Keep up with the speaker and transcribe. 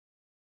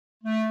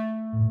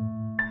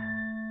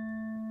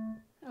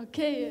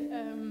Okay,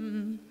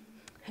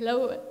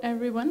 hello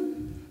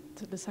everyone.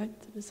 To the side,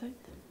 to the side.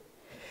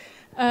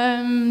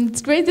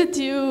 It's great that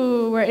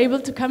you were able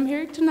to come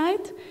here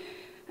tonight.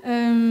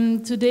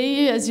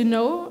 Today, as you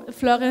know,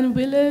 Florian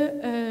Wille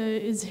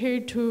is here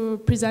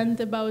to present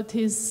about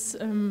his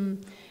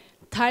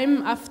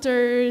time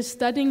after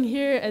studying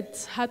here at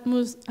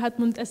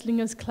Hartmut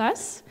Esslinger's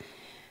class,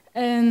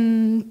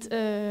 and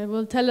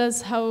will tell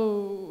us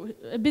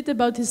a bit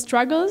about his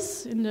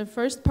struggles in the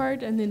first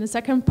part, and in the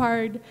second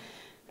part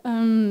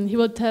he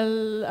will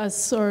tell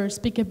us or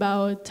speak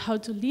about how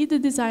to lead a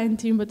design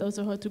team, but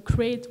also how to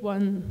create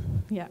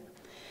one. Yeah.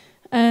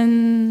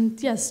 And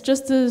yes,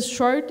 just a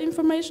short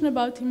information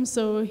about him.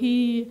 So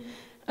he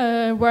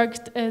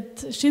worked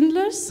at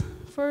Schindler's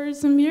for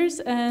some years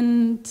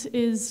and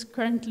is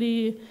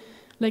currently,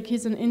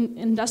 he's an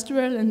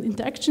industrial and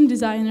interaction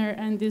designer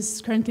and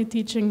is currently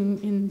teaching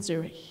in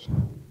Zurich.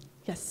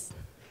 Yes.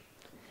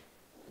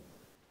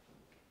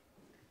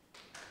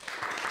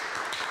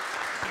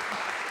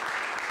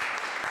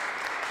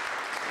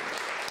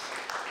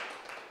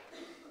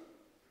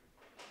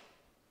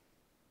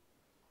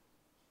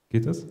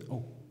 Geht das?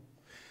 Oh.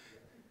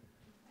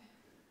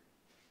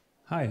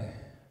 Hi.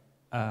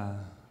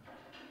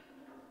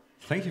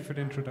 Thank you for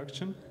the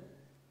introduction.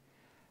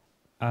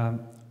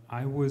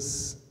 I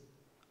was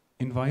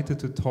invited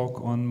to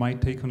talk on my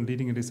take on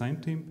leading a design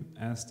team,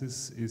 as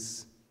this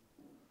is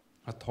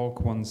a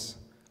talk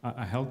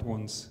I held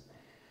once,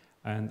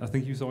 and I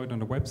think you saw it on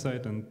the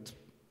website, and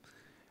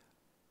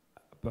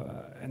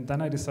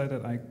then I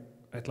decided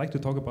I'd like to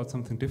talk about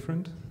something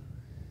different.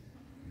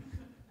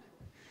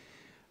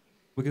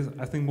 Because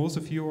I think most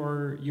of you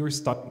you're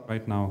studying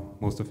right now,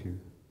 most of you.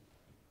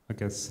 I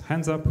guess,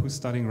 hands up, who's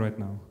studying right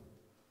now?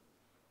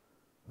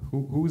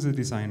 Who's a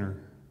designer?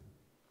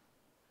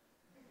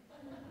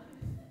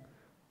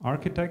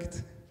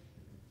 Architect?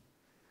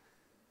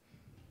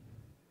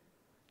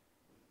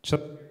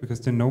 Just because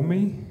they know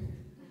me?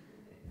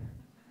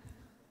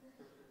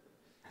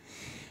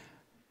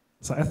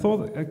 So I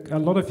thought a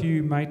lot of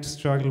you might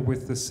struggle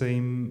with the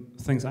same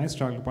things I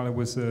struggled while I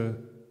was a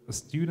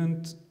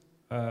student.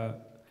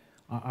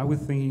 I was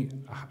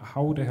thinking,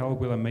 how the hell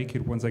will I make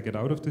it once I get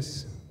out of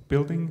this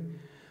building?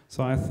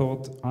 So I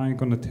thought I'm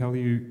going to tell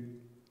you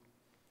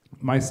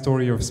my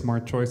story of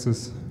smart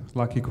choices,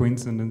 lucky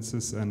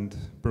coincidences, and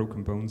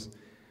broken bones.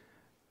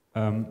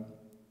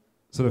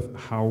 Sort of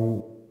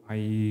how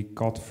I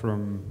got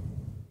from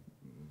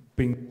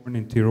being born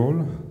in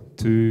Tyrol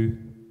to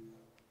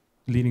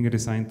leading a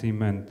design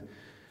team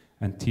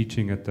and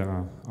teaching at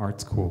the art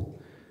school.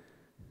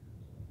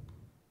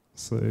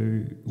 So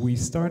we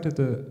start at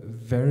the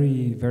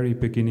very, very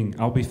beginning.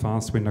 I'll be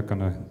fast,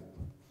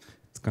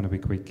 it's gonna be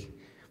quick.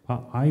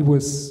 I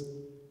was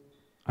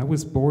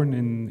born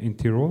in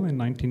Tyrol in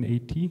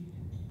 1980,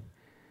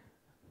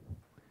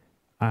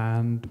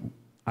 and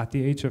at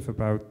the age of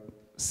about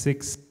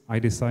 6, I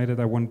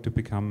decided I wanted to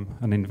become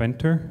an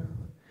inventor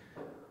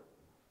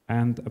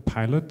and a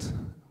pilot.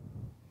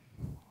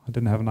 I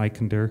didn't have an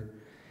icon there.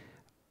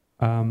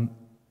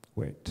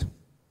 Wait.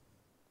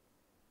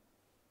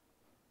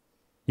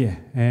 Yeah,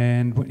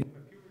 and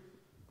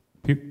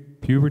in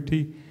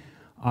puberty,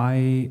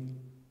 I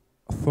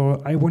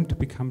thought I want to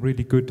become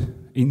really good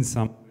in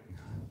something.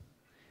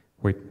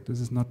 Wait, this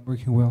is not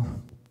working well.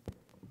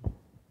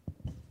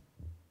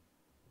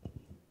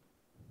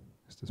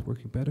 Is this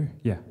working better?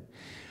 Yeah.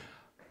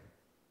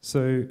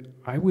 So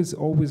I was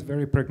always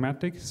very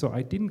pragmatic, so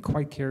I didn't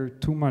quite care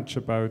too much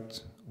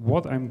about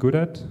what I'm good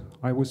at.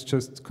 I was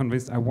just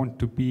convinced I want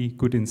to be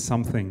good in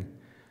something.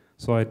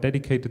 So I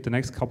dedicated the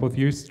next couple of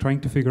years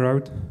trying to figure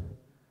out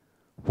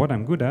what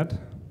I'm good at.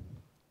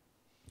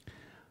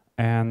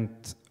 And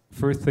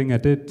first thing I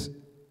did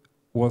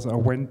was I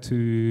went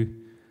to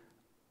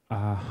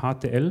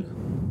HTL.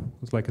 It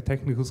was like a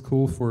technical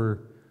school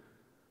for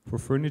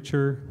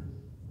furniture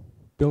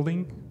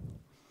building.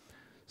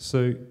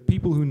 So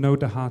people who know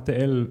the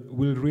HTL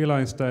will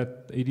realize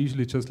that it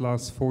usually just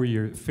lasts 5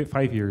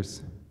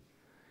 years.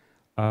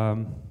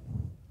 To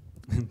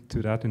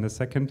that in a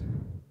second.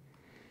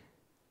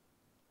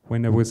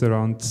 When I was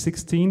around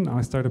 16,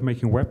 I started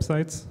making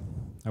websites.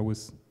 I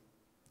was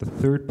the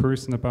third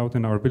person about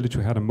in our village who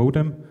had a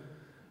modem.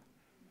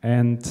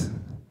 And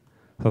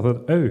I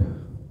thought, oh,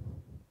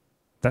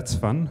 that's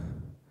fun.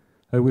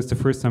 That was the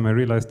first time I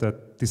realized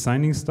that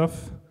designing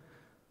stuff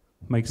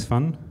makes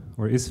fun,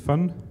 or is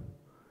fun.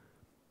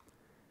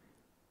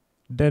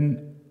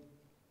 Then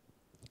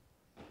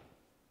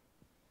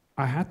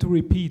I had to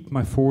repeat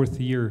my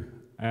 4th year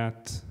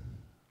at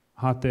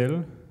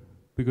HTL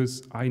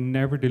because I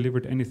never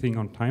delivered anything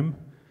on time.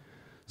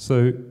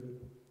 So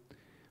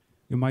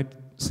you might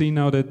see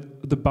now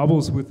that the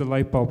bubbles with the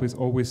light bulb is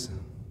always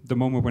the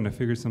moment when I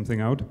figure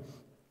something out.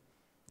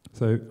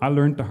 So I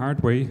learned the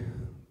hard way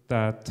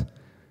that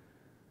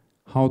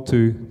how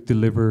to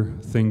deliver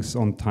things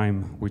on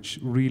time, which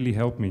really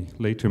helped me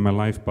later in my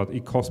life, but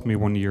it cost me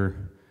 1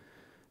 year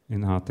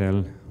in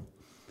HTL.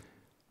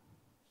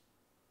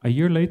 A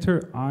year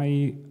later,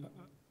 I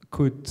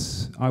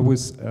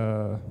was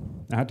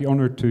I had the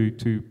honor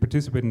to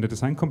participate in the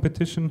design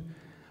competition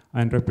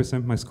and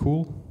represent my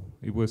school.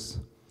 It was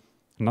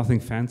nothing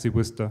fancy, it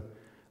was the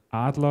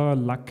Adler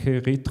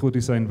Lacke Retro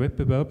Design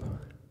Wettbewerb.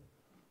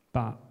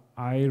 But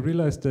I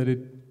realized that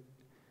it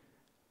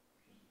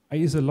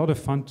is a lot of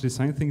fun to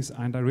design things,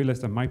 and I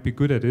realized I might be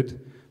good at it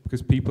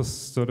because people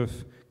sort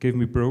of gave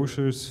me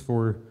brochures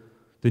for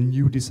the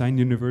new design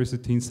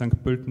university in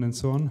St. Pölten and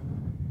so on.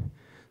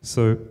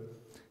 So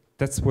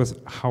that was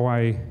how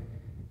I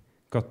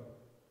got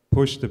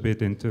pushed a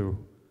bit into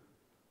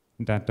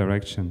that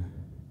direction.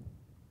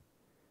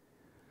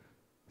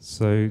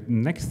 So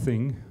next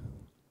thing,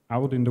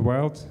 out in the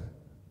wild,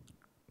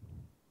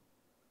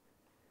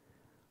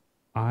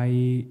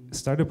 I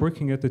started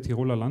working at the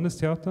Tiroler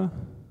Landestheater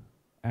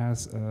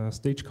as a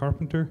stage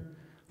carpenter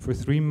for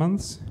 3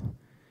 months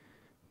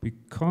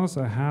because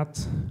I had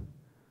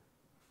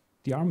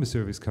the army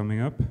service coming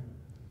up.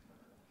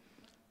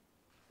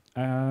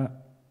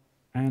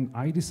 And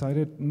I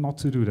decided not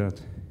to do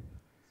that.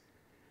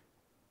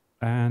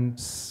 And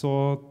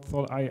so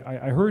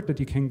I heard that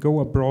you can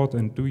go abroad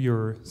and do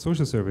your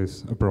social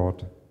service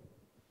abroad.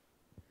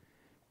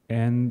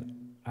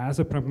 And as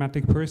a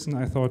pragmatic person,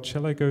 I thought,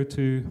 shall I go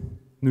to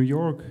New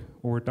York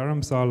or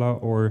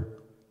Dharamsala or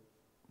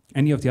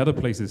any of the other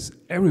places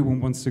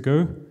everyone wants to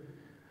go,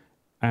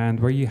 and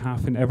where you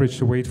have an average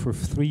to wait for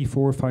 3,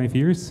 4, 5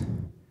 years?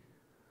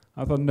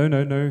 I thought,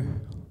 no,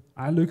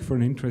 I look for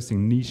an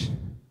interesting niche.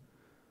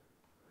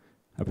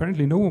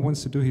 Apparently no one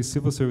wants to do his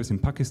civil service in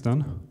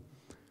Pakistan,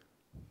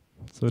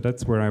 so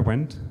that's where I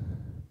went.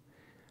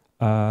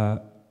 I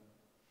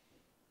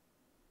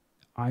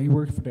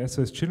worked for the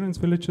SOS Children's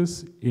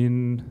Villages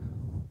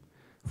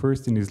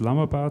first in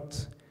Islamabad,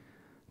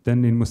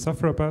 then in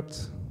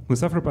Muzaffarabad.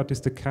 Muzaffarabad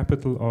is the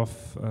capital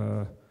of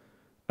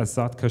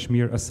Azad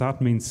Kashmir. Azad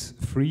means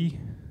free,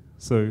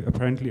 so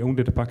apparently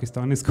only the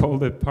Pakistanis call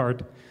that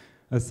part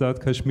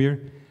Azad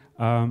Kashmir.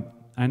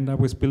 And I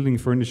was building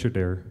furniture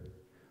there.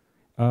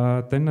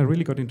 Then I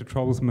really got into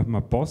troubles with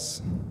my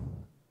boss.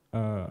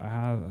 I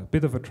had a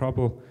bit of a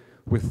trouble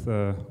with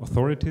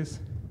authorities.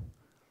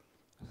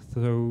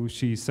 So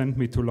she sent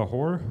me to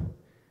Lahore,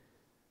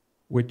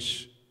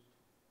 which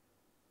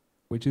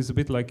is a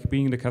bit like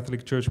being in the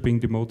Catholic Church being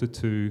demoted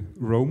to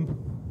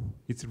Rome.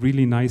 It's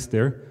really nice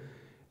there.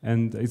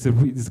 And it's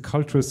a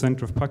cultural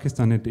center of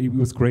Pakistan. It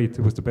was great.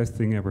 It was the best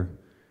thing ever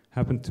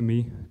happened to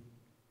me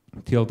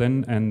till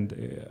then. And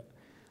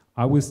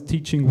I was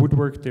teaching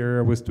woodwork there.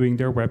 I was doing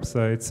their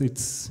websites.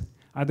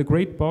 I had a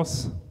great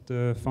boss,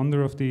 the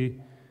founder of the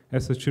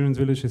SOS Children's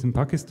Villages in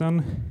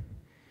Pakistan.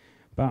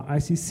 But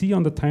as you see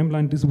on the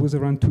timeline, this was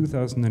around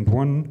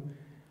 2001.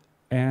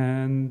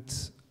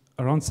 And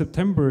around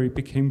September, it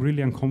became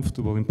really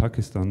uncomfortable in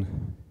Pakistan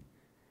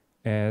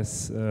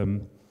as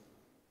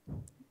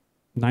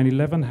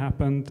 9/11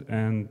 happened,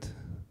 and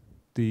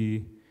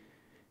the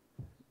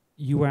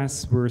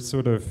US were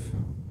sort of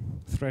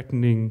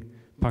threatening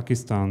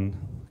Pakistan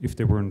if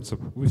they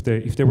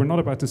were not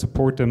about to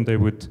support them, they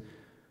would,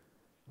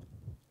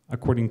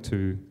 according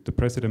to the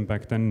president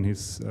back then, in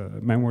his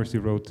memoirs he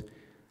wrote,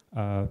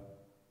 the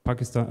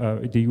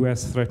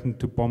US threatened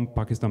to bomb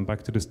Pakistan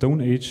back to the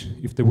Stone Age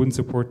if they wouldn't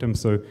support them,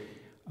 so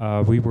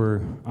we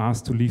were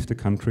asked to leave the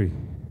country.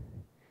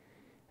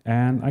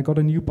 And I got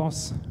a new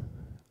boss.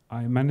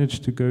 I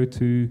managed to go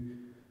to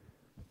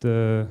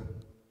the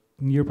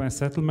nearby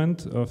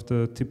settlement of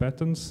the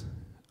Tibetans,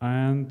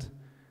 and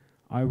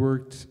I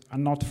worked,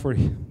 not for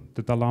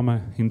the Dalai Lama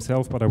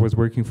himself, but I was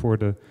working for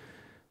the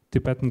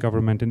Tibetan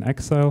government in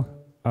exile.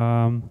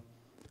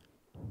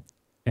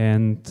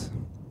 And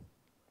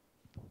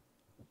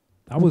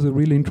that was a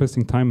really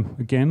interesting time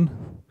again.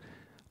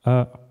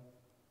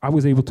 I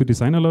was able to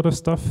design a lot of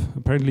stuff.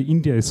 Apparently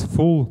India is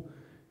full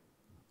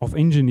of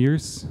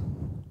engineers,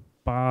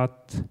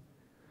 but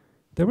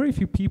there were very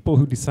few people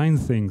who design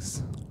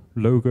things,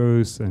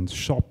 logos and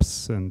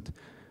shops and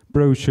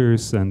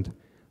brochures, and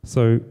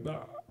so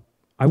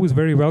I was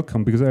very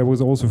welcome because I was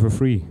also for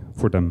free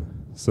for them.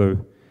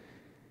 So,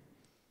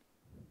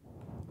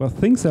 well,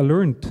 things I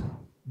learned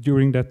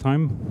during that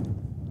time,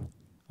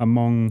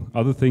 among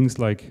other things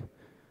like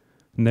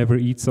never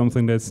eat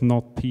something that's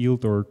not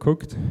peeled or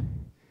cooked,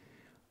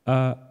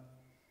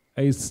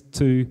 is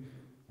to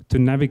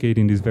navigate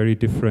in these very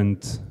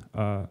different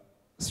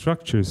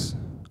structures,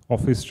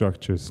 office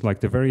structures, like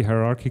the very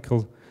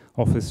hierarchical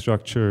office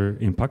structure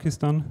in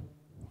Pakistan.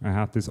 I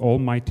had this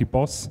almighty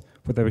boss,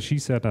 whatever she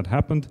said that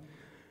happened,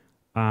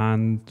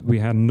 and we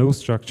had no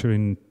structure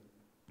in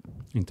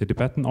the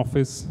Tibetan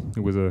office.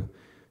 It was a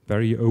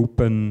very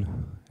open,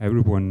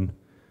 everyone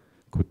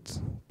could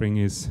bring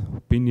his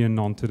opinion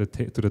onto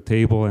to the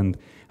table, and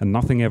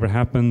nothing ever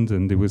happened,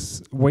 and it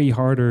was way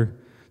harder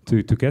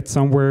to get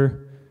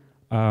somewhere.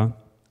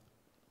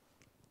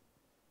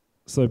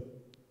 So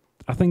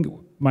I think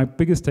my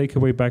biggest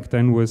takeaway back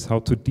then was how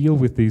to deal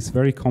with these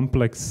very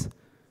complex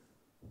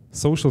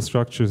social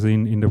structures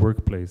in the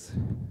workplace.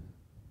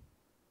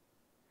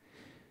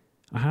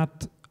 I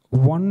had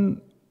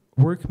one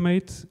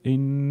workmate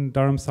in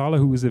Dharamsala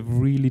who was a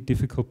really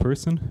difficult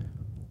person.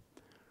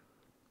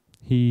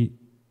 He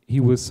he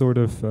was sort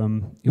of,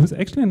 he was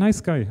actually a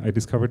nice guy, I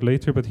discovered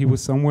later, but he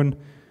was someone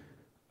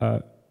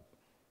who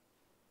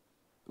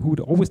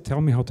would always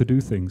tell me how to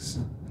do things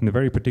in a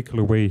very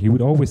particular way. He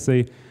would always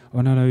say,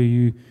 oh no,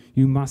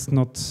 you must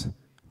not,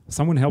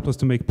 someone helped us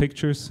to make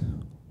pictures,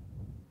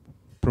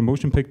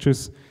 promotion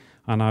pictures,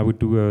 and I would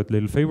do a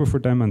little favor for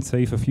them and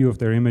save a few of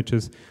their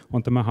images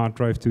onto my hard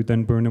drive to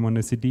then burn them on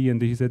a CD.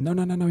 And he said,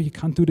 no, you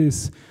can't do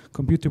this.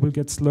 Computer will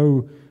get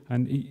slow.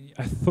 And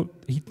I thought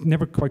he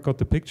never quite got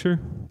the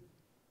picture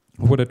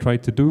of what I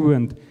tried to do.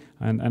 And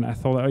I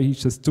thought, oh,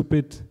 he's just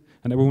stupid.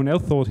 And everyone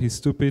else thought he's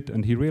stupid.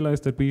 And he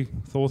realized that we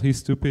thought he's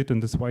stupid.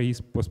 And that's why he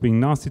was being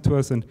nasty to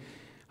us. And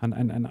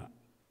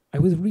it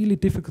was really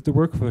difficult to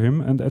work for him.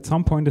 And at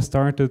some point I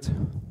started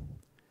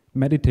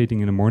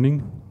meditating in the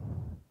morning.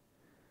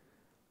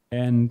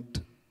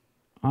 And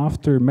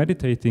after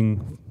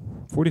meditating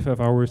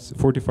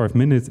 45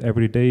 minutes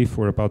every day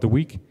for about a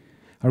week,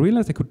 I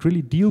realized I could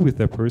really deal with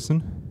that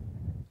person.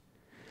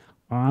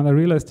 And I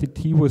realized that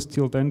he was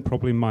till then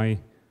probably my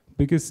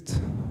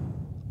biggest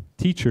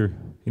teacher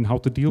in how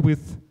to deal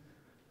with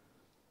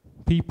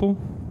people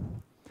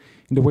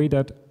in the way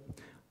that,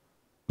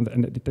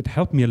 and that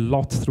helped me a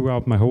lot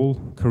throughout my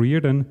whole career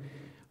then,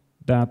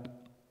 that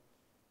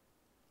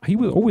he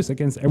was always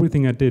against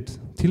everything I did,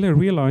 till I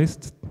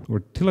realized, or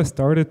till I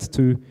started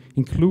to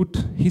include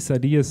his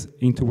ideas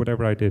into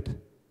whatever I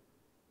did.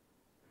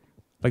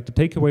 Like the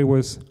takeaway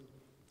was,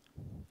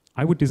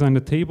 I would design a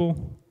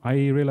table,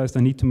 I realized I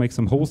need to make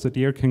some holes that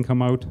the air can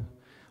come out.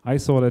 I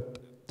saw that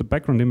the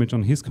background image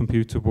on his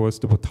computer was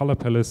the Potala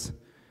Palace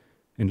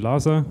in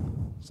Lhasa,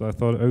 so I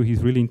thought, oh,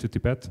 he's really into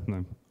Tibet.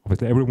 And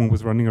obviously everyone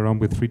was running around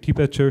with 3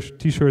 Tibet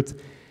t-shirts.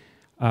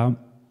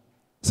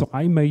 So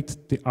I made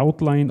the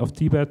outline of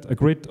Tibet, a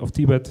grid of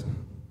Tibet,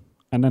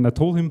 and then I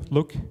told him,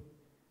 look,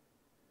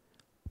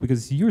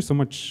 because you're so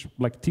much,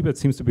 like Tibet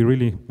seems to be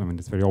really, I mean,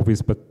 it's very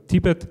obvious, but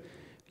Tibet,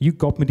 you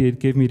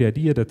gave me the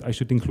idea that I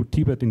should include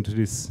Tibet into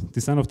this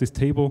design of this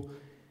table.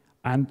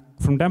 And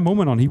from that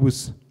moment on, he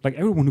was, like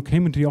everyone who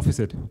came into the office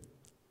said,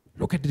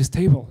 look at this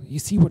table, you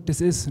see what this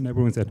is? And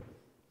everyone said,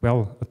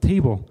 well, a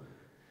table.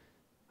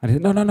 And I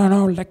said,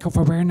 no, lack of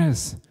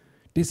awareness.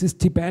 This is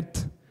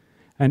Tibet.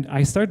 And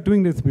I started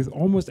doing this with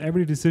almost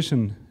every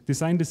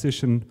design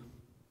decision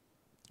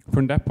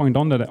from that point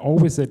on, that I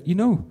always said,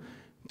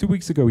 2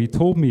 weeks ago you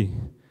told me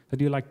that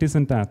you like this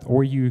and that,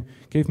 or you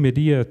gave me an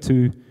idea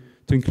to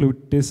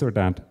include this or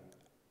that.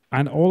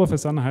 And all of a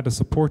sudden I had a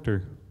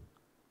supporter.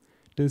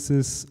 This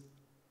is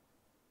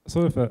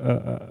sort of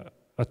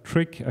a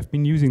trick I've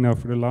been using now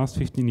for the last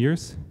 15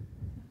 years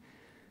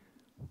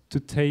to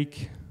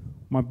take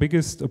my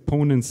biggest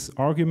opponent's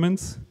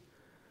arguments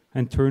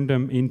and turn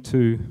them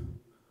into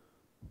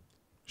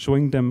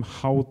showing them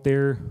how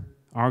their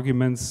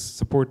arguments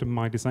supported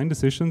my design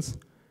decisions,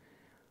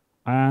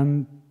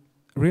 and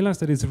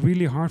realized that it's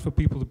really hard for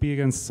people to be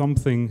against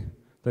something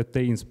that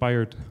they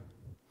inspired.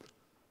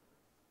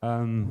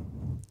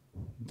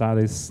 That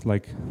is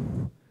like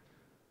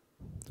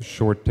the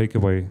short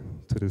takeaway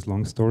to this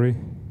long story.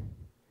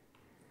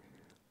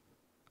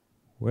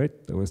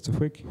 Wait, that was too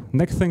quick.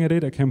 Next thing I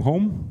did, I came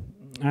home,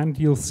 and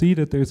you'll see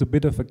that there's a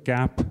bit of a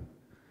gap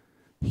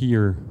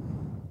here.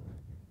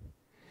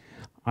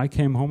 I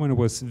came home and I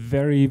was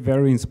very,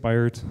 very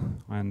inspired,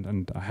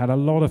 and I had a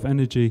lot of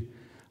energy,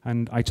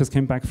 and I just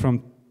came back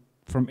from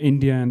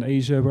India and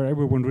Asia, where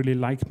everyone really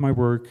liked my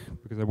work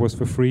because I was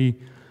for free,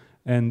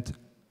 and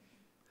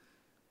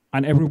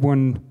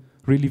everyone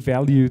really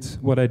valued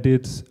what I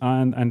did,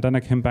 and then I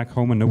came back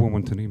home and no one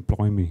wanted to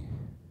employ me.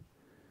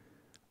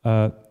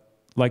 I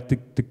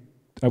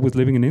was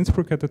living in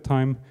Innsbruck at the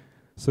time,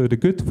 so the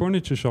good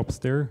furniture shops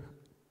there,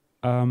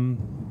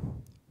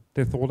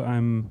 they thought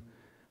I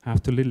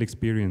have too little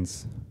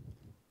experience.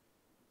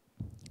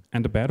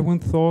 And the bad one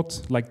thought,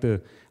 like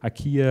the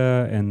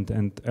IKEA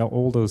and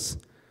all those,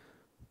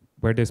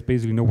 where there's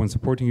basically no one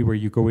supporting you, where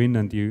you go in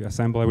and you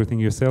assemble everything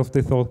yourself,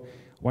 they thought,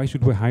 why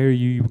should we hire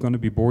you? You're going to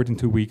be bored in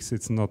 2 weeks.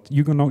 It's not,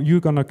 you're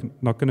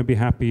not going to be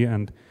happy,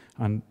 and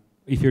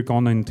if you're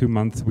gone in 2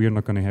 months, we're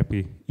not going to be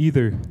happy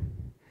either.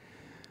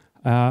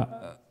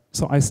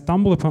 So I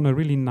stumbled upon a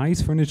really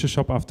nice furniture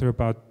shop after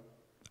about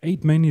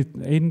 8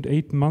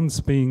 months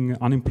being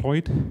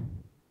unemployed.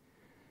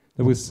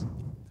 There was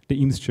the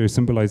Eames chair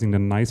symbolizing the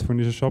nice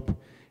furniture shop,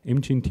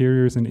 MG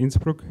Interiors in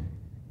Innsbruck.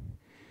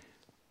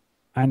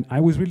 And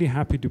I was really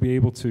happy to be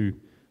able to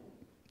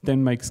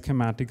then make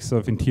schematics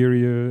of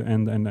interior,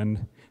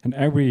 and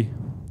every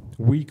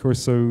week or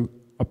so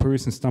a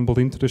person stumbled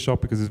into the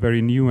shop because it's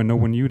very new and no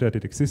one knew that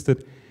it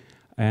existed.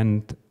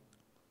 And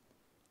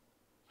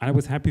I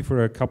was happy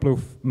for a couple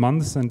of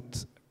months,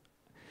 and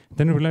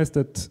then I realized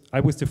that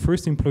I was the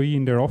first employee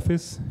in their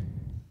office,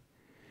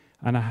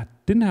 and I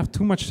didn't have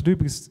too much to do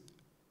because,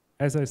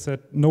 as I said,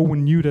 no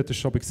one knew that the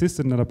shop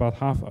existed, and about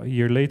half a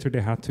year later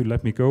they had to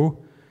let me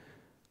go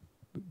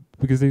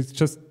because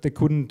they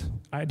couldn't,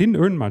 I didn't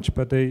earn much,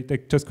 but they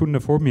just couldn't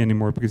afford me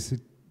anymore because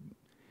it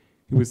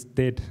was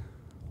dead.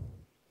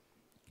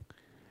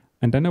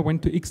 And then I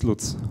went to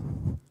Xlutz,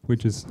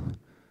 which is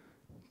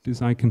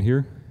this icon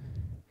here.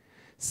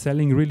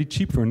 selling really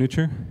cheap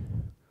furniture.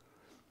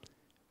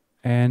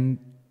 And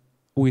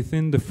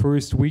within the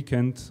first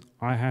weekend,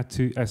 I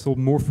sold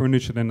more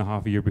furniture than a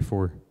half a year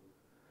before.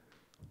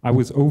 I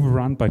was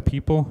overrun by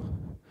people,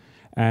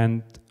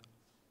 and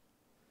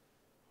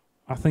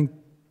I think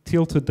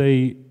till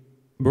today,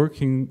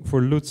 working for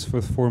Lutz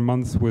for 4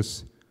 months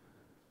was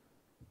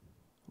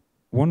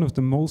one of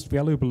the most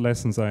valuable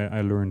lessons I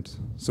learned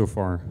so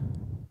far.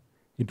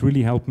 It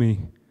really helped me.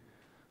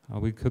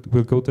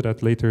 We'll go to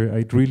that later.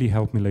 It really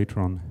helped me later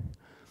on.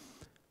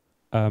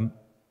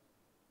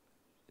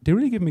 They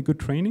really gave me good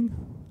training.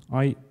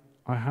 I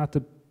had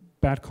a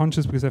bad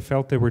conscience because I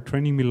felt they were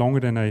training me longer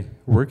than I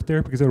worked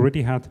there, because I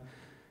already had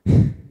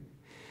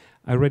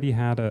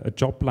a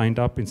job lined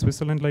up in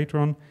Switzerland later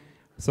on.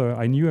 So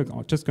I knew I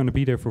was just going to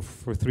be there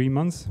for 3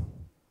 months.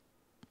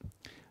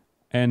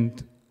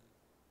 And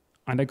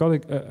I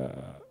got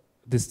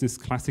this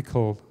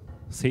classical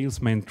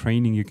salesman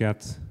training you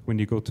get when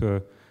you go to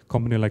a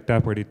company like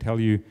that, where they tell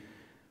you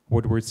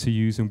what words to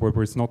use and what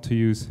words not to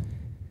use.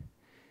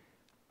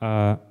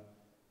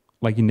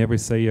 Like you never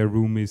say a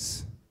room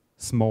is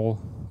small,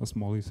 or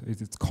small is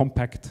it's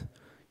compact.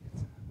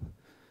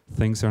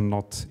 Things are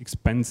not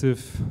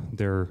expensive,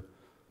 they're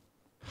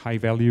high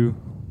value,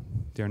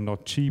 they're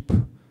not cheap,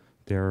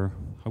 they're,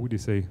 how would you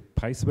say,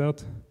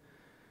 preiswert?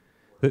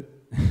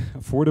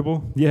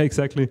 Affordable, yeah,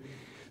 exactly.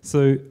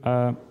 So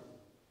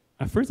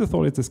at first I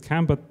thought it's a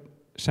scam,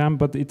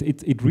 but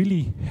it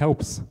really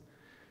helps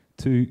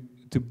to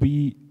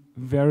be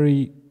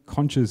very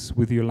conscious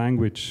with your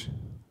language,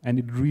 and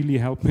it really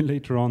helped me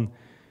later on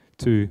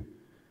to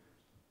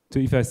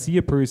if I see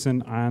a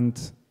person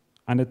and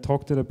I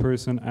talk to the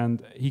person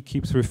and he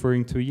keeps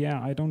referring to,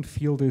 yeah, I don't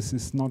feel this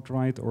is not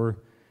right,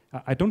 or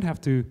I don't have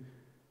to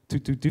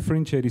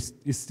differentiate,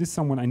 is this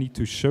someone I need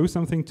to show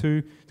something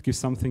to give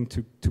something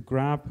to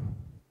grab,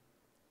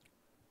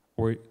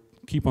 or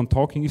keep on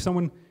talking. If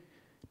someone,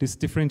 this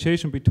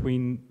differentiation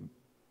between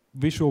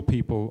visual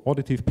people,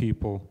 auditive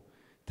people,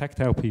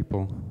 tactile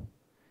people,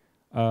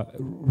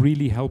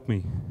 really helped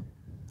me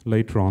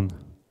later on.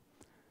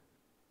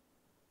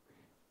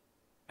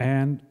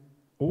 And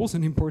also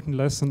an important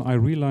lesson, I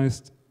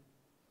realized,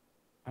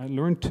 I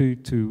learned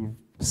to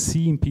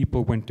see in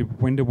people when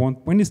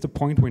is the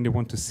point when they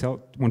want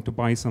to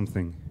buy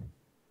something.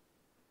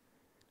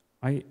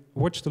 I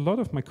watched a lot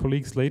of my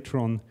colleagues later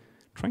on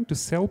trying to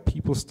sell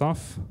people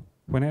stuff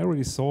when I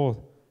already saw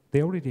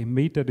they already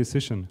made their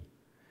decision.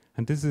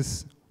 And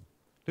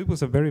it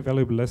was a very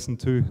valuable lesson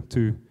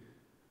to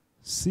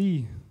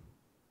see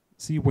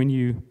when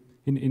you,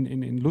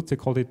 in Lutz they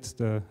called it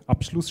the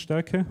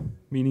Abschlussstärke,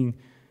 meaning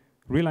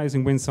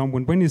realizing when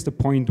is the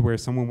point where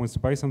someone wants to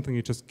buy something,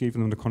 you just gave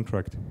them the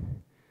contract.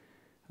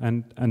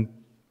 And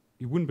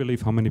you wouldn't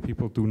believe how many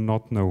people do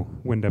not know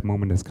when that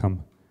moment has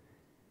come.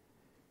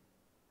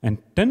 And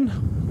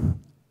then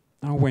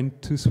I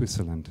went to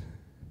Switzerland.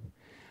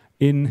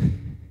 A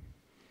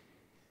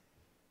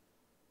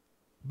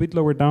bit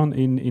lower down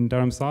in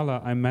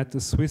Dharamsala, I met a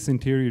Swiss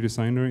interior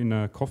designer in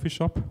a coffee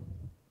shop.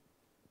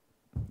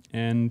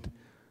 And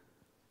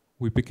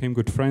we became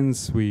good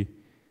friends. We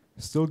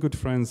still good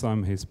friends.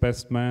 I'm his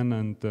best man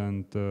and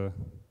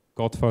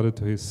godfather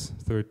to his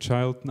 3rd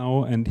child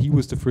now. And he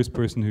was the first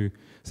person who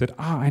said,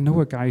 I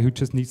know a guy who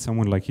just needs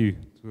someone like you.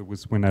 So it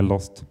was when I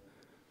lost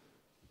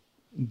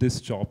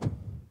this job.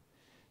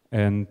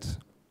 And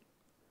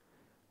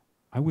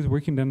I was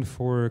working then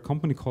for a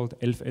company called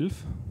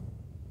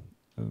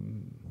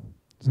 1111.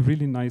 He's a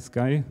really nice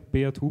guy,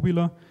 Beat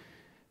Hubiler.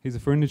 He's a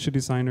furniture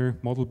designer,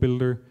 model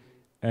builder,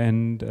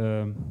 and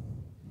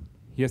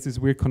he has this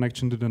weird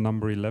connection to the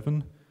number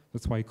 11.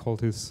 That's why he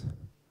called his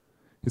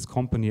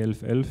company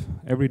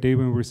 1111. Every day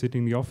when we were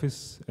sitting in the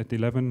office at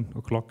 11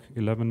 o'clock,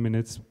 11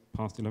 minutes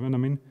past 11, I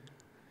mean,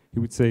 he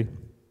would say,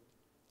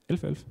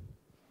 1111.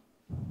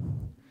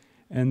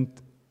 And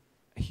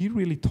he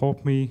really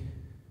taught me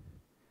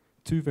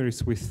 2 very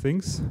Swiss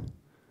things.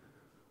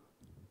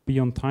 Be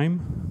on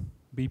time,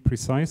 be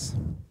precise.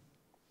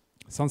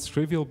 Sounds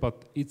trivial,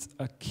 but it's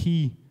a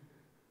key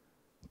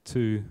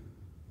to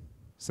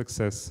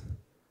success,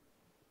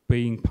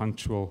 being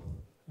punctual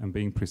and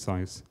being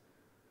precise.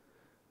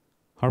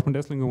 Hartmut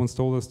Esslinger once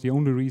told us the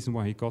only reason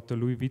why he got the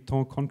Louis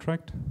Vuitton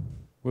contract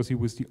was he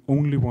was the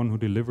only one who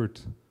delivered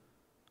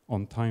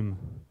on time.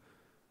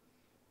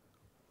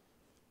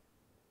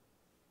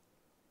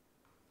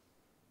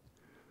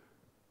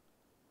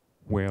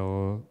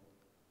 Well,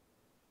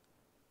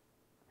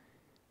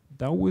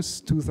 that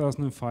was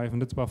 2005,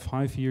 and that's about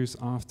 5 years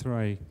after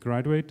I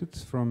graduated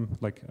from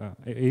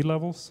A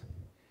levels.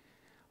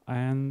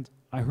 And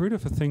I heard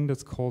of a thing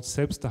that's called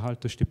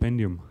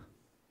Selbsterhalterstipendium.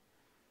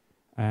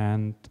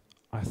 And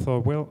I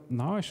thought, well,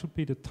 now I should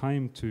be the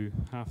time to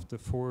have the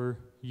 4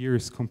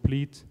 years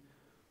complete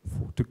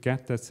to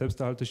get that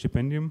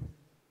Selbsterhalterstipendium.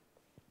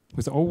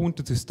 Because I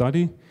wanted to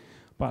study,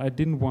 but I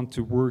didn't want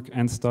to work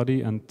and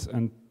study,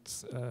 and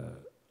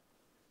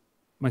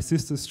my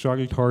sister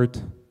struggled hard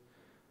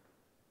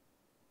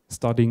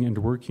studying and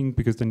working,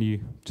 because then you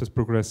just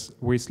progress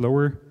way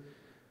slower.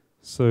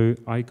 So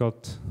I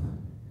got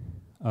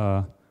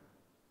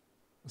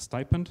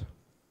stipend,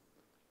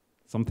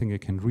 something I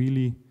can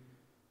really,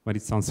 but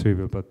it sounds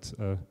trivial, but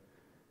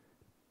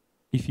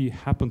if you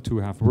happen to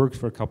have worked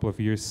for a couple of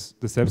years,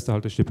 the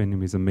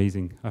Selbsterhalterstipendium is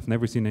amazing. I've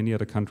never seen any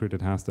other country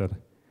that has that.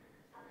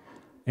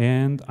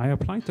 And I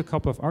applied to a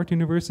couple of art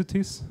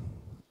universities.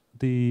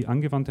 The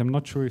Angewandte, I'm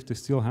not sure if they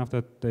still have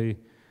that. The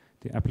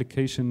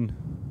application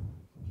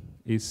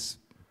is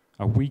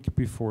a week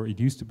before, it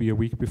used to be a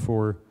week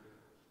before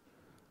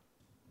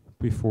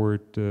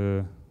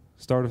the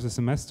start of the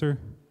semester.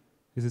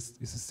 Is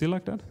it still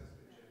like that?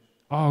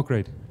 Oh,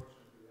 great.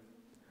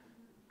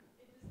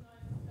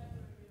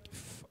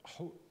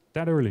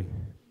 That early?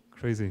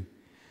 Crazy.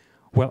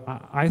 Well,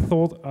 I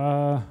thought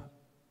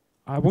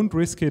I won't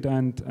risk it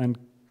and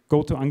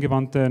go to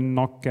Angewandte and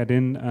not get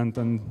in and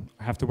then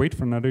have to wait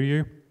for another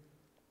year.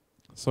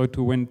 So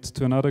I went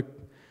to another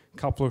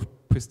couple of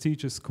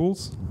prestigious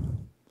schools,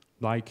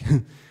 like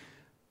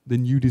the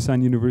New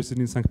Design University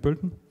in St.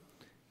 Pölten.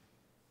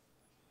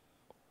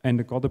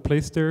 And I got a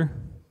place there.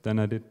 Then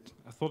I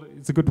thought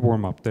it's a good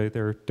warm-up.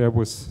 Their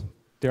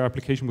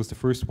application was the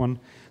first one.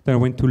 Then I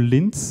went to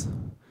Linz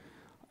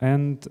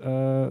and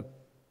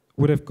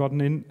would have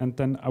gotten in, and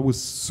then I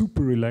was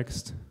super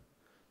relaxed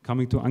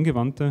coming to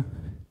Angewandte.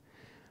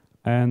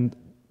 And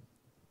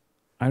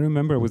I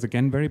remember I was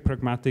again very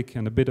pragmatic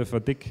and a bit of a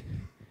dick.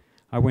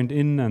 I went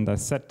in and I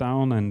sat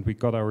down and we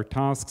got our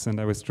tasks and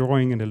I was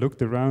drawing and I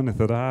looked around and I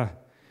thought,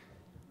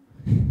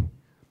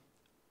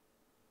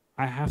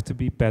 I have to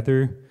be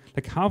better.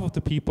 Like half of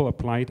the people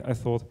applied, I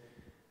thought,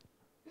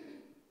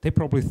 they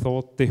probably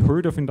thought they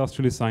heard of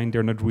industrial design,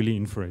 they're not really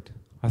in for it.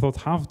 I thought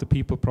half of the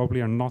people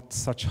probably are not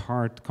such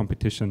hard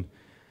competition.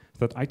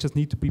 That I just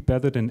need to be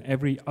better than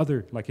every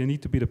other, like I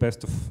need to be the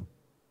best of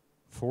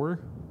 4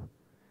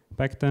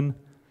 back then.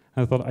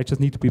 And I thought I just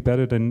need to be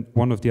better than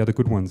one of the other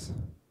good ones,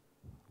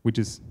 which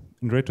is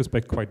in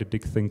retrospect quite a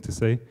dick thing to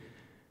say.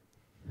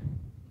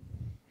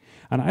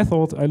 And I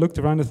thought, I looked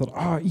around and thought,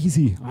 oh,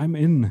 easy, I'm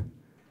in.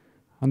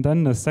 And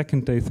then the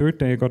second day, third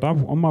day, I got up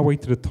on my way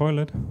to the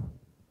toilet.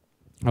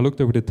 I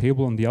looked over the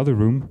table in the other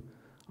room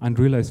and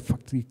realized,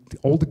 fuck,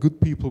 all the good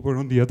people were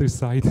on the other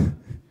side.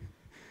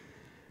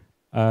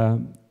 But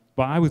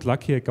I was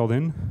lucky I got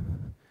in.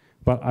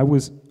 But I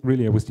was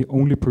the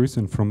only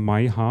person from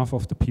my half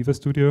of the PIVA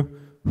studio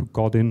who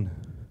got in.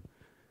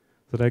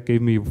 So that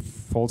gave me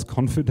false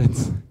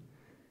confidence.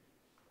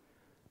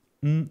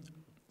 So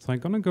I'm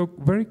gonna go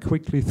very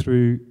quickly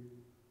through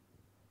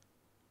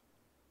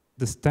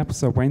the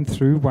steps I went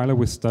through while I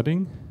was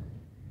studying.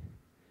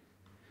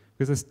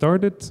 Because I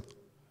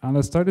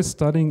started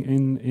studying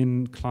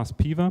in class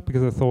PIVA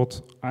because I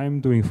thought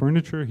I'm doing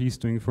furniture, he's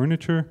doing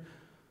furniture.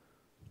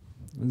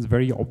 It's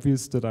very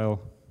obvious that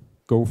I'll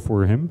go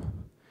for him.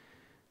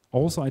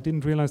 Also, I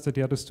didn't realize that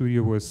the other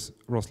studio was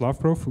Ross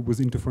Lovegrove, who was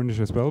into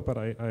furniture as well, but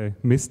I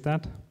missed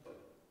that.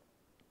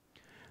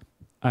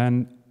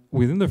 And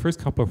within the first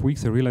couple of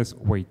weeks, I realized,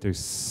 wait,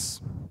 there's,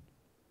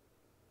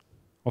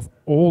 of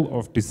all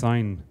of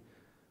design,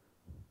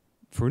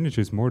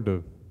 furniture is more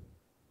the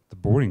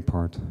boring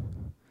part.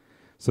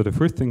 So the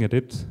first thing I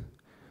did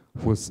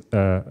was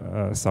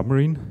a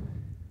submarine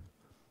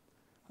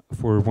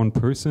for one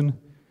person,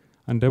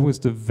 and that was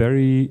the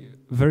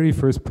very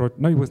first project.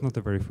 No, it was not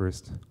the very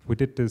first. We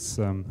did this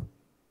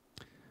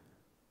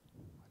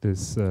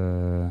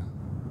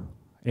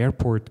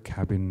airport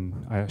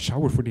cabin, a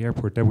shower for the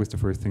airport. That was the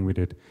first thing we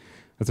did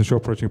as a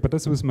short project. But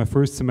this was my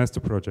first semester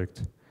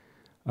project,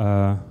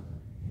 and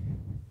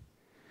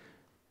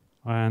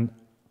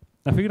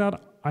I figured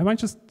out I might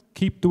just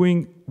keep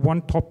doing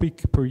one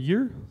topic per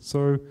year.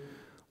 So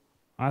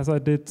as I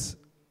did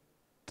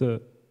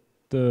the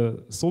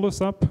solo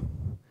sub,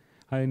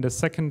 in the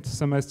second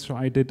semester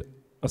I did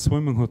a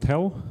swimming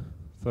hotel.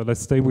 So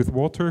let's stay with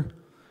water.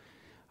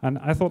 And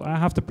I thought I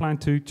have the plan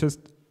to just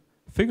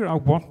figure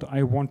out what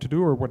I want to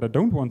do or what I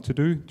don't want to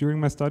do during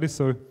my studies.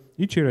 So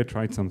each year I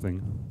tried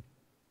something.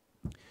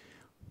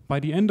 By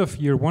the end of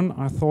year one,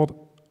 I thought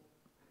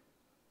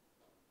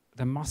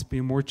there must be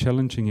a more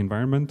challenging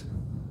environment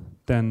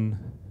than,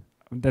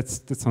 that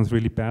sounds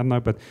really bad now,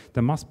 but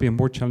there must be a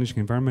more challenging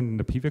environment in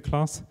the PIVA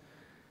class.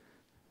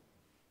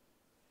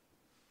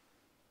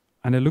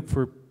 And I looked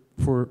for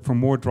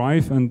more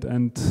drive,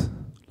 and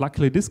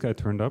luckily this guy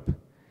turned up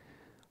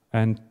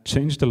and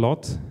changed a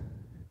lot.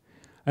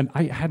 And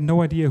I had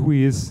no idea who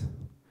he is,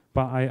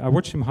 but I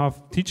watched him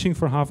teaching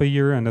for half a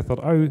year, and I thought,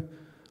 oh,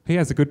 he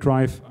has a good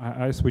drive.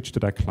 I switched to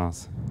that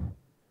class.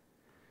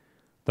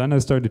 Then I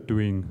started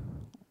doing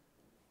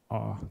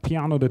a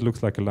piano that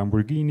looks like a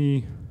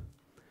Lamborghini.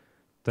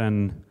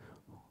 Then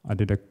I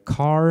did a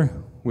car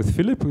with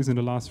Philip, who's in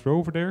the last row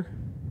over there.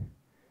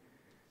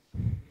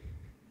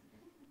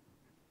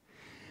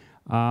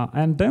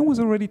 And then was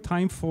already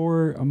time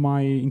for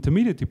my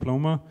intermediate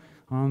diploma,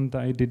 and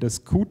I did a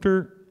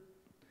scooter.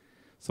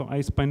 So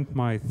I spent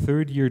my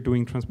third year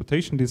doing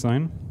transportation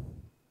design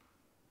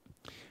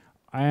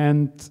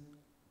and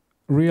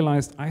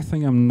realized I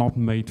think I'm not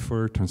made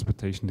for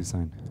transportation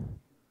design.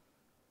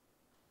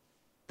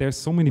 There's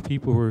so many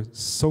people who are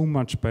so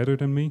much better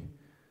than me,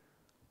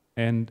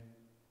 And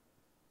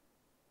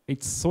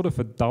it's sort of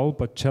a dull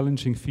but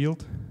challenging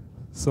field.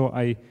 So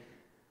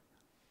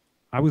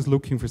I was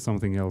looking for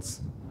something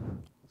else.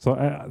 So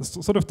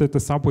sort of the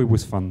subway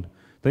was fun.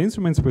 The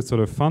instruments were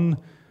sort of fun.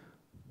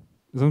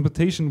 The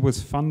instrumentation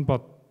was fun,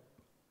 but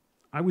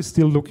I was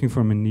still looking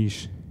for a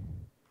niche.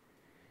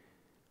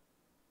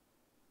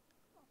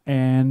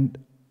 And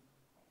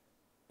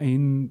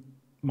in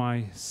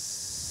my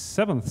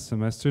 7th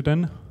semester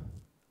then,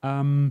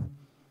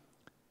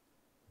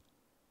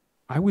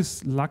 I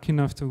was lucky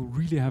enough to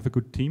really have a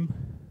good team,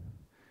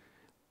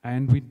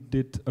 and we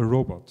did a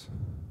robot.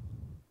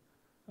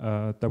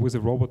 There was a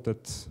robot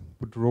that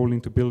would roll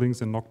into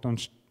buildings and knock down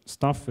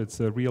stuff. It's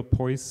a real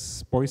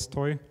boy's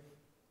toy.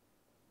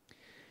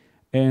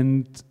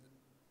 And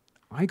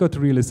I got the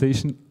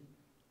realization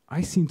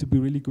I seem to be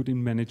really good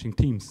in managing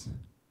teams.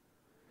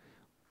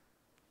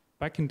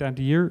 Back in that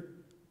year,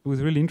 it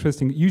was really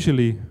interesting.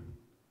 Usually,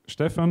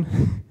 Stefan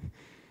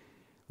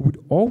would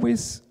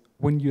always,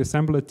 when you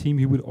assemble a team,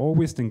 he would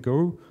always then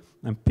go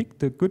and pick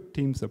the good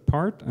teams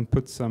apart and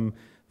put some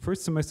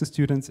first semester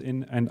students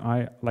in. And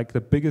I, like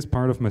the biggest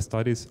part of my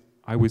studies,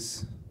 I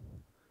was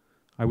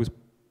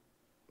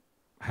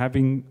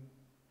having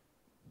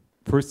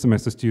first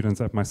semester students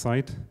at my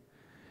side.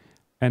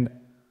 And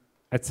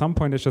at some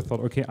point I just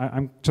thought, okay,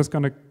 I'm just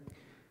gonna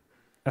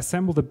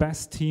assemble the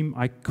best team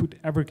I could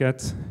ever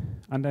get.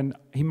 And then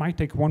he might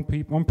take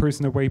one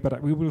person away,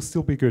 but we will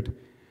still be good.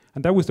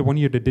 And that was the one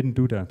year they didn't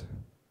do that.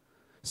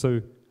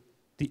 So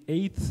the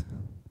 8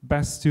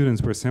 best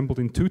students were assembled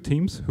in 2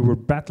 teams who were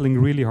battling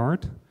really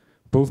hard,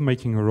 both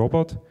making a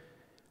robot.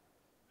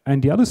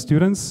 And the other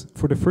students,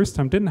 for the first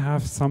time, didn't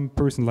have some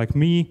person like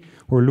me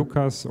or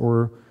Lucas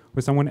or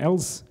someone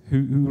else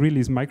who really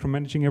is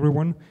micromanaging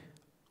everyone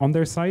on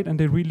their side, and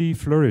they really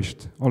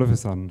flourished all of a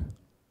sudden.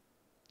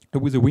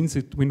 It was a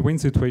win-win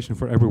situation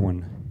for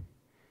everyone.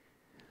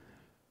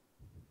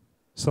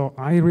 So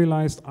I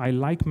realized I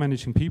like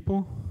managing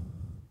people.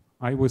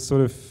 I was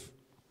sort of,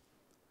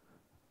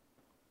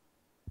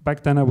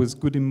 back then I was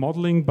good in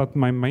modeling, but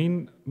my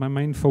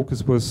main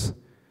focus was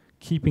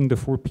keeping the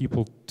 4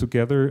 people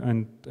together,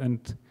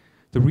 and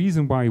the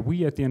reason why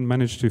we at the end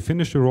managed to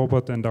finish the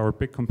robot and our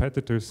big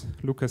competitors,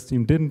 Lucas'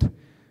 team, didn't,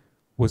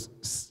 was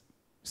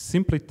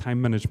simply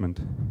time management,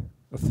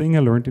 a thing I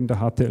learned in the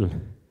HTL.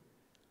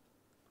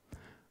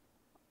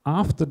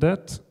 After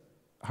that,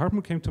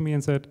 Hartmut came to me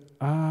and said,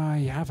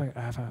 I have an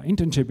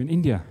internship in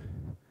India.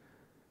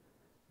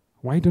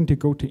 Why don't you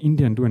go to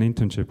India and do an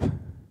internship?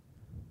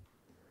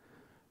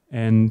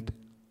 And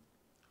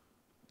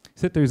he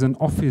said there's an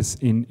office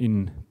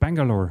in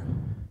Bangalore.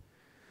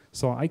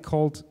 So I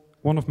called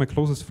one of my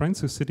closest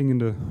friends who's sitting in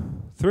the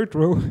 3rd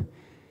row,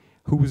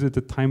 who was at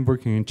the time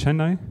working in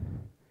Chennai.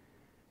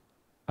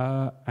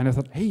 And I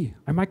thought, hey,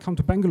 I might come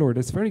to Bangalore.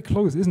 That's very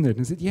close, isn't it? And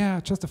he said, yeah,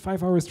 just a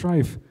 5 hours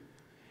drive.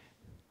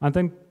 And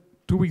then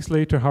 2 weeks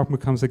later, Hartmut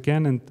comes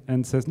again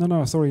and says,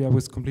 no, sorry, I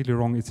was completely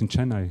wrong. It's in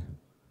Chennai.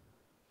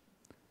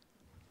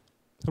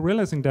 So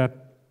realizing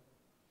that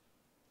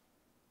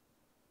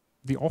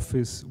the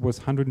office was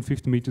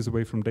 150 meters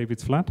away from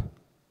David's flat.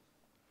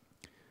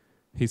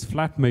 His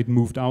flatmate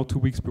moved out 2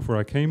 weeks before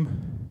I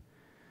came.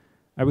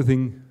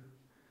 Everything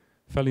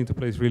fell into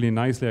place really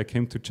nicely. I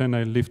came to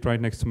Chennai, lived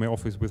right next to my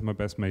office with my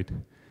best mate.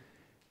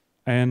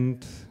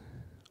 And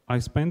I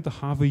spent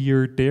half a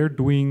year there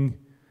doing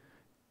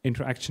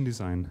interaction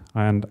design.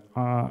 And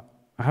I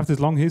have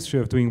this long history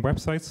of doing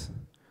websites.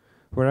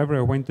 Wherever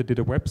I went, I did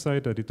a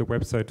website. I did a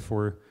website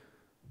for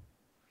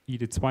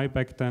Edith Zwei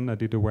back then. I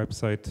did a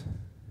website.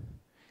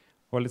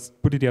 Well, let's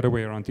put it the other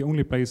way around. The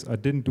only place I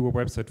didn't do a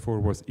website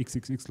for was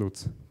XXX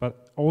Lutz.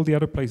 But all the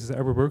other places I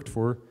ever worked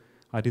for,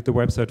 I did the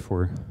website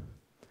for.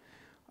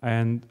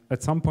 And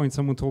at some point,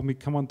 someone told me,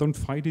 come on, don't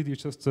fight it. You're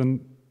just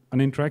an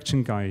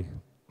interaction guy.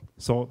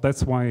 So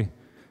that's why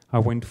I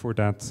went for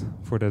that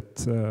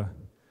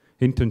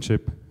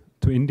internship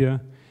to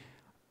India.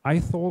 I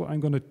thought I'm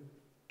going to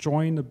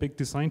join a big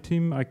design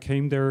team. I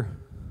came there,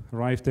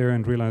 arrived there,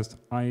 and realized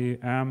I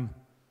am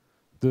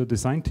the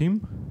design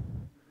team.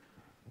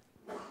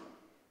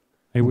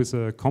 It was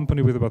a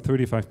company with about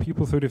 35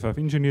 people, 35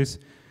 engineers,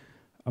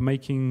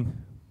 making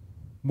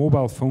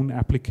mobile phone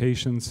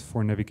applications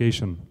for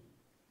navigation.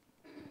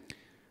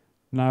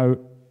 Now,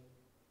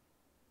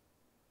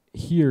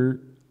 here,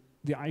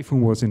 the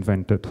iPhone was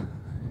invented.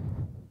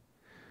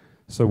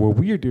 So what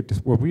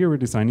we were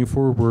designing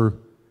for were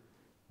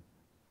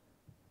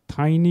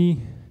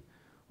tiny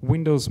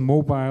Windows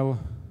mobile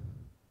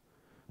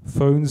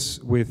phones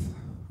with,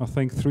 I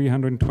think,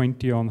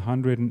 320 on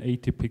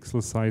 180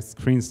 pixel sized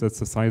screens. That's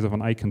the size of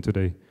an icon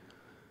today.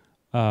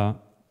 But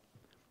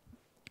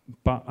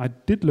I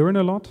did learn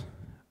a lot,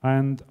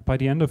 and by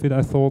the end of it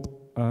I thought,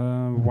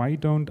 why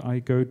don't I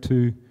go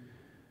to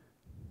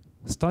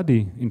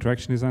study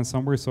interaction design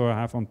somewhere, so I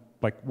have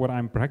what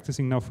I'm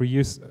practicing now for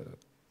years,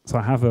 so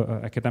I have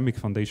an academic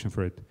foundation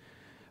for it.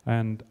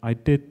 And I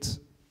did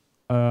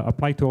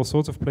apply to all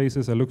sorts of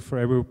places. I looked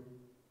for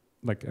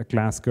like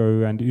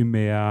Glasgow and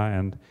Umeå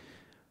and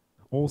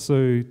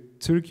also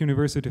Zurich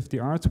University of the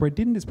Arts, where I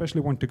didn't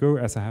especially want to go,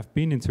 as I have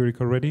been in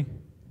Zurich already.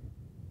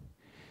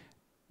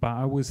 But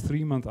I was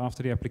 3 months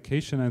after the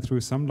application, and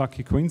through some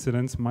lucky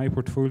coincidence, my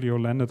portfolio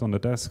landed on the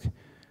desk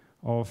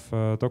of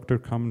Dr.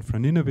 Carmen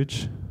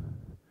Franinovic,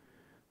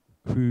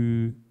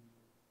 who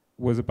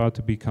was about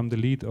to become the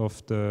lead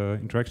of the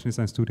interaction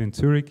design studio in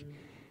Zurich.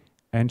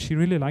 And she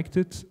really liked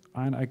it,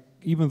 and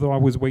even though I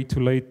was way too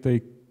late,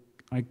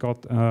 I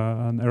got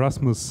an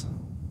Erasmus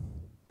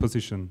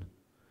position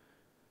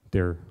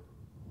there.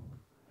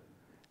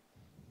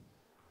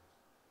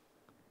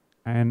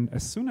 And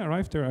as soon as I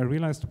arrived there, I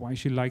realized why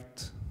she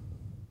liked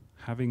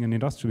having an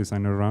industrial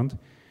designer around,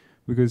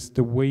 because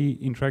the way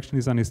interaction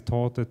design is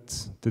taught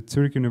at the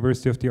Zurich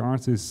University of the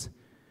Arts is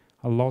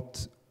a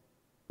lot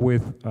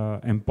with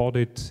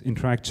embodied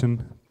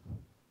interaction,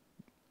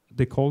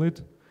 they call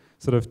it.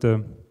 Sort of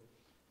the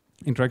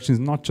interaction is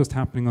not just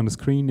happening on the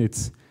screen,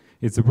 it's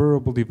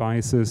wearable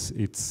devices,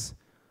 it's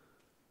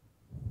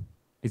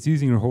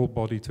using your whole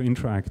body to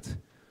interact.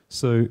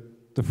 So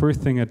the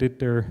first thing I did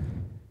there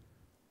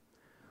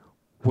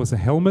was a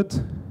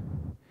helmet.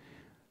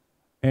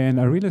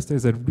 And I realized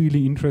there's a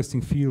really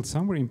interesting field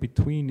somewhere in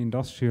between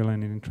industrial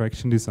and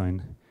interaction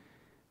design.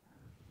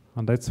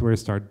 And that's where I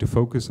started to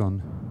focus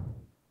on.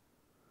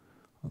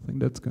 I think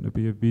that's going to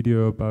be a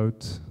video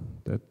about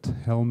that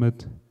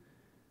helmet,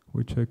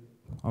 which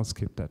I'll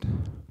skip that.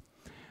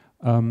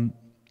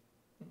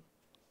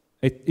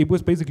 It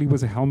was basically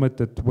a helmet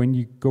that when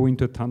you go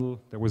into a tunnel,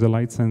 there was a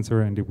light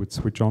sensor and it would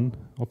switch on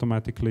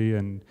automatically.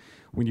 And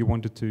when you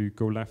wanted to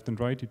go left and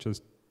right, you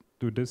just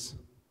do this.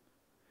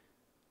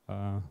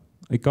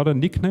 It got a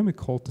nickname, it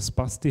called the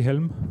Spasti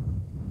Helm.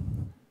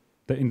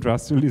 The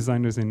industrial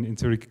designers in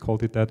Zurich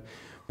called it that.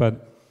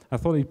 But I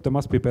thought there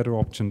must be a better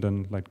option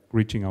than like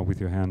reaching out with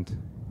your hand.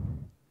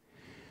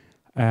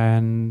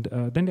 And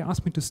then they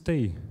asked me to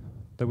stay.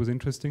 That was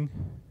interesting.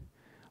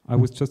 I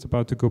was just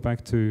about to go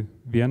back to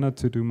Vienna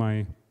to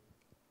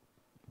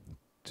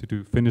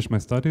finish my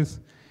studies.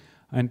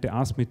 And they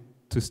asked me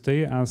to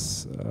stay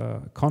as,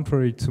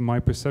 contrary to my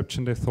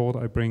perception, they thought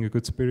I bring a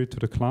good spirit to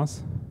the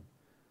class.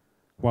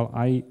 While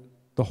I,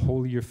 the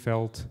whole year,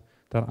 felt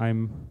that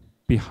I'm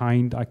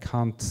behind, I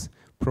can't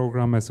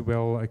program as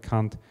well, it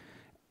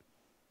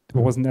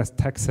wasn't as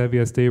tech savvy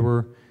as they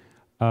were,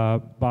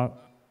 but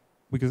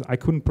because I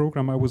couldn't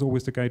program, I was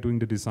always the guy doing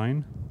the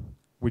design,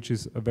 which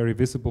is a very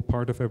visible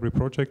part of every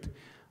project.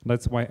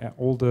 That's why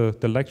all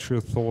the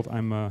lecturers thought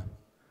I'm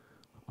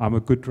a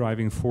good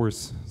driving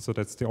force, so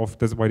that's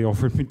why they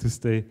offered me to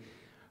stay.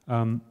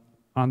 And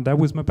that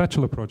was my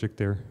bachelor project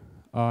there.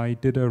 I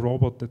did a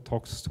robot that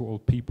talks to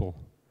old people.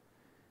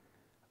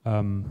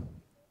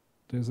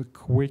 There's a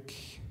quick...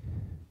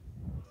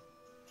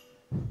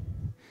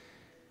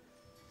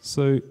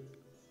 So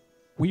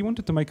we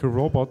wanted to make a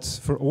robot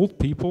for old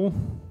people,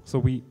 so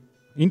we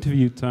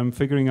interviewed them,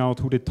 figuring out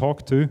who they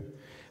talk to,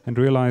 and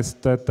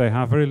realized that they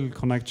have very little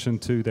connection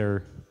to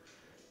their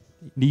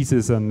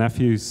nieces and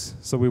nephews.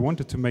 So we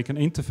wanted to make an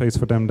interface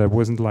for them that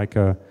wasn't like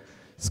a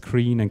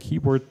screen and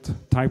keyboard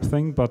type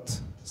thing, but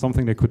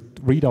something they could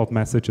read out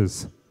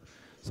messages.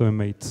 So we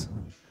made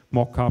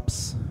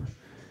mock-ups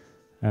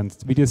and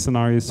video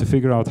scenarios to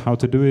figure out how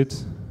to do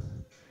it.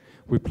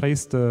 We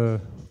placed the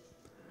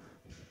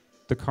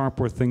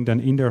cardboard thing then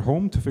in their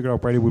home to figure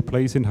out where they would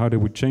place it, how they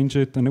would change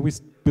it, and then we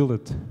built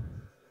it.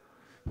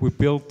 We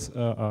built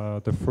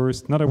the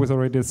first, no, there was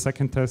already a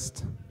second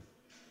test.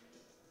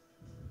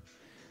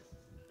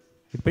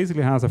 It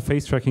basically has a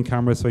face tracking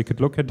camera so it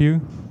could look at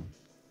you.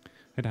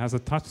 It has a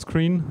touch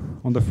screen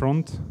on the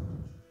front,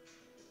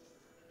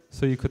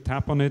 so you could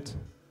tap on it.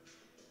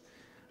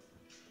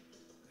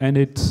 And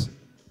it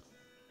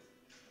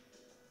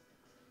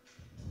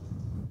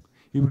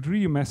would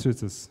read your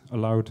messages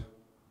aloud.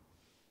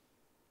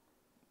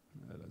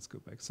 Let's go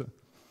back. So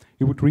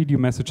it would read your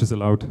messages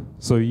aloud.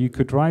 So you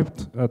could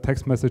write a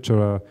text message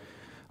or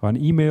an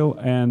email,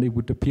 and it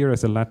would appear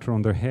as a letter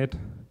on their head.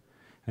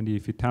 And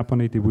if you tap on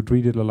it, it would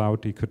read it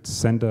aloud. You could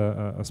send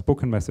a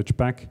spoken message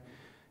back.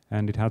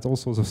 And it had all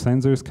sorts of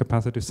sensors,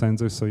 capacitive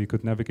sensors, so you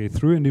could navigate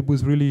through. And it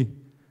was really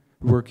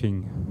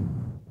working,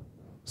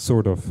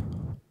 sort of.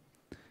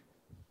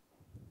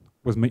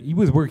 It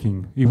was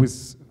working. It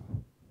was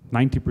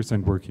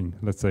 90% working,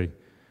 let's say.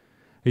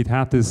 It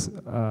had this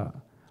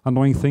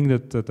annoying thing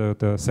that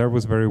the servo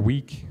was very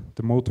weak,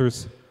 the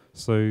motors,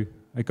 so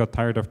I got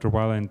tired after a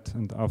while,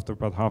 and after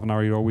about half an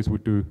hour it always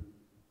would do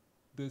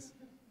this.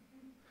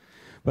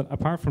 But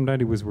apart from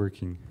that, it was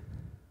working.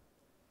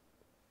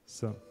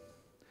 So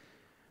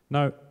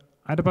now,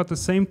 at about the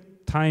same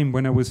time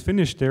when I was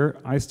finished there,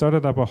 I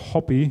started up a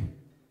hobby.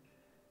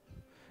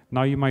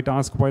 Now you might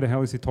ask, why the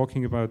hell is he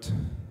talking about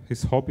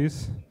his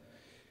hobbies?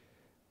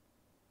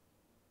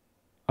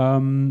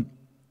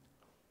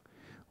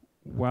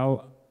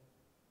 Well,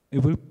 it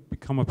will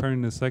become apparent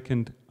in a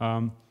second.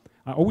 I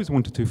always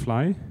wanted to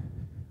fly.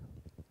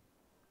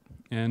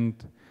 And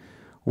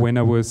when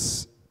I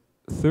was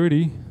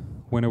 30,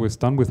 when I was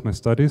done with my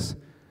studies,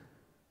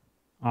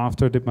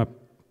 after I did my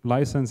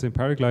license in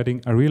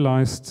paragliding, I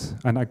realized,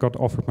 and I got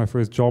offered my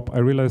first job, I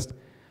realized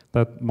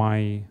that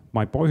my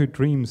boyhood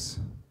dreams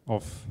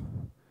of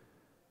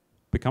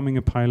becoming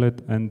a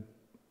pilot and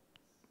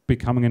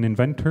becoming an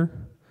inventor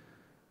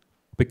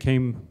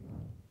became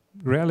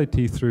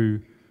reality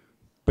through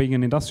being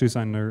an industrial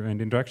designer,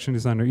 and interaction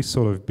designer is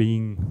sort of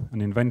being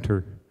an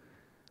inventor.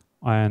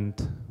 And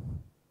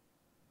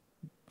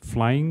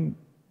flying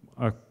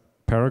a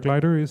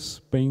paraglider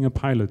is being a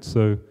pilot.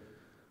 So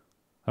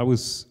I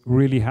was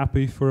really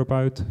happy for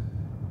about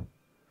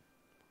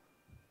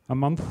a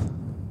month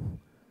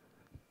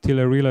till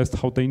I realized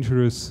how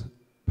dangerous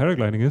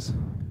paragliding is.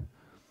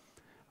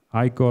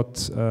 I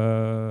got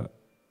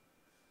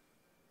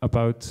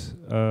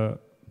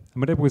I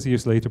mean, that was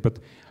years later, but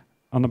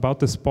on about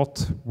the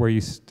spot where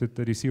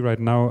that you see right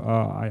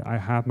now, I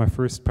had my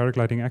first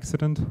paragliding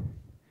accident.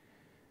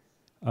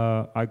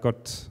 I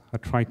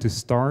tried to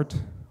start,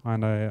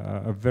 and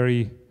a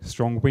very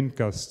strong wind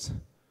gust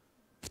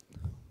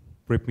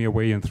ripped me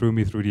away and threw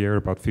me through the air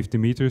about 50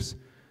 meters.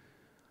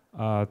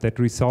 That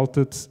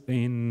resulted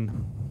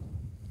in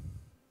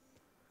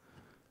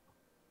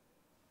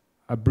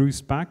a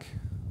bruised back.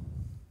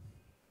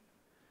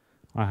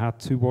 I had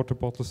 2 water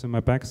bottles in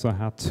my back, so I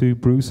had 2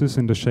 bruises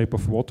in the shape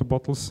of water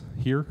bottles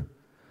here,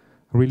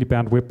 a really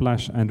bad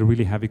whiplash and a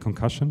really heavy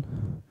concussion.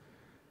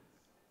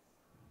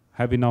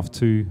 Heavy enough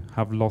to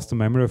have lost the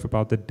memory of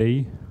about a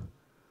day.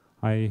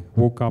 I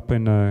woke up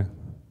in a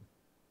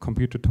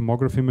computer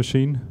tomography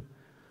machine,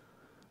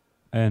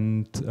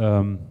 and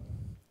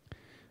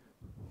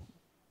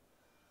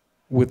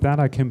with that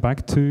I came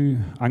back to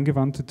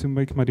Angewandte to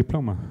make my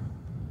diploma.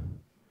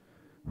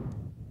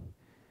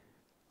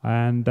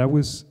 And that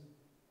was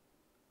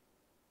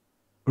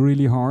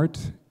really hard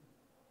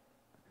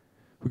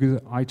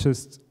because I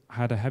just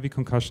had a heavy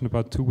concussion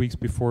about 2 weeks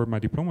before my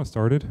diploma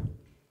started.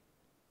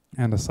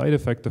 And the side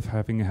effect of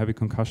having a heavy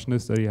concussion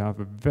is that you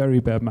have a very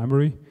bad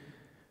memory.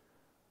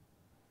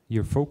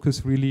 Your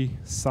focus really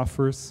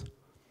suffers.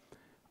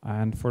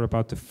 And for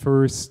about the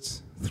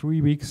first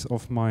 3 weeks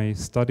of my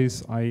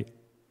studies, I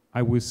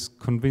was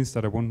convinced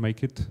that I won't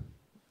make it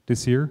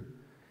this year.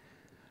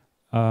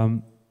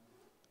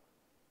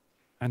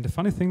 And the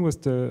funny thing was,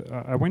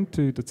 I went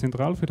to the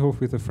Zentralfriedhof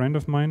with a friend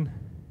of mine.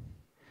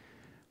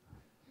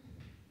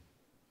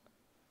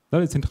 The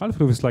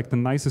Zentralfriedhof is like the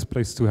nicest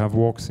place to have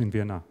walks in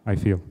Vienna, I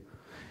feel.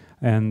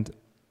 And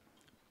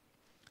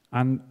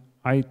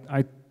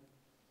I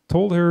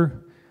told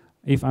her,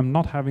 if I'm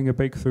not having a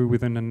breakthrough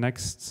within the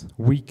next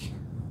week,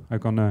 I'm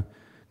gonna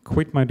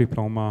quit my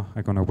diploma,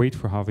 I'm gonna wait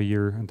for half a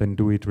year and then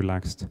do it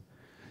relaxed.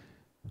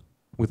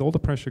 With all the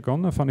pressure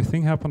gone, a funny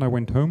thing happened. I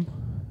went home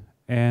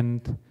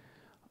and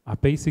I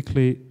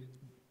basically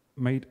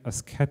made a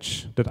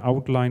sketch that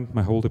outlined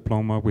my whole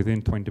diploma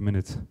within 20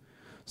 minutes.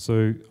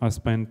 So I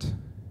spent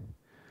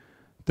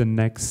the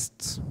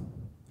next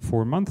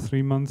 4 months,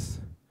 3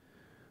 months,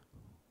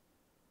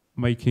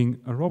 making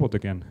a robot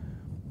again.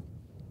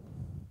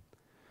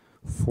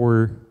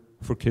 For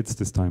kids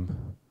this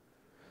time.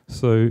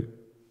 So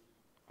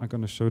I'm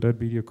gonna show that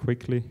video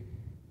quickly.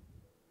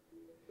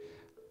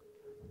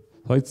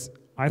 So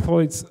I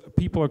thought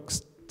people are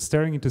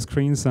staring into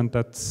screens, and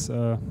that's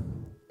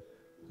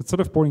sort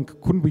of boring.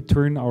 Couldn't we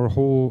turn our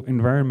whole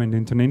environment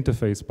into an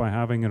interface by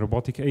having a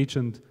robotic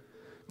agent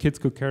kids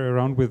could carry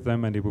around with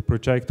them, and it would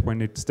project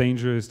when it's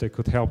dangerous, they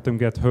could help them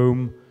get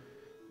home.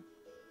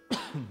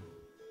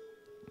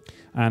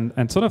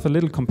 and sort of a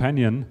little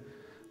companion.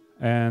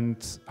 And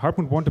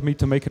Hartmut wanted me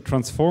to make a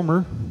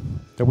transformer.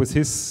 That was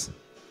he said,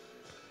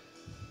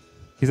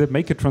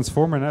 make a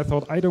transformer, and I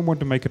thought, I don't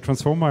want to make a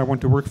transformer, I want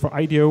to work for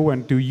IDEO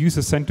and do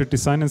user-centered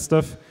design and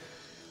stuff.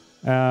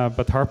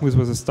 But Hartmut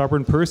was a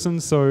stubborn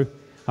person, so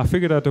I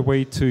figured out a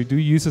way to do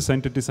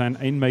user-centered design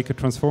and make a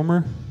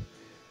transformer.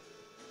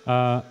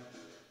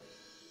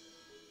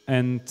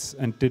 And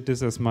did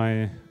this as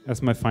my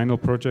final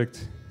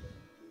project.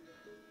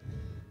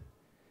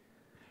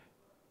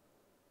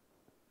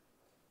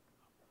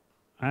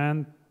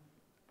 And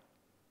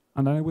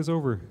then it was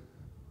over.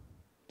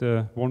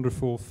 The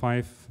wonderful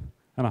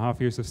 5.5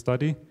 years of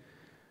study.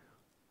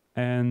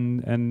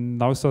 And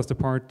now starts the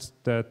part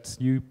that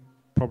you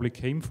probably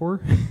came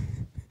for.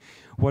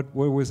 What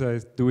was I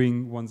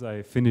doing once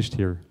I finished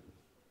here?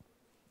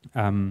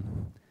 I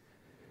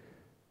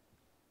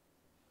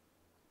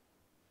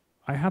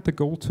had the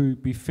goal to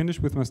be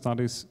finished with my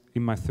studies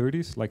in my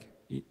 30s, like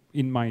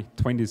in my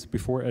 20s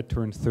before I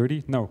turned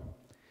 30. No,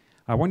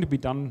 I want to be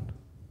done.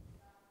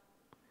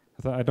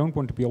 I don't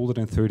want to be older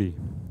than 30.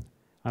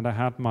 And I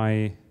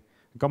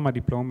got my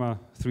diploma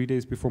 3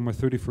 days before my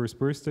 31st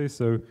birthday,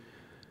 so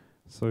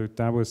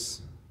that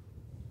was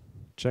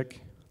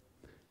check.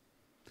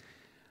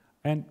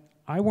 And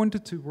I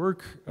wanted to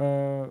work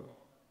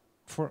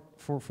for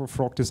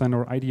Frog Design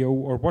or IDEO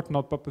or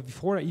whatnot, but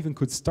before I even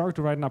could start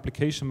to write an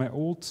application, my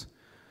old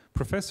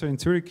professor in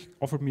Zurich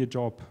offered me a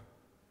job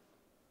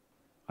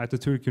at the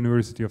Zurich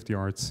University of the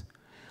Arts.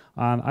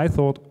 And I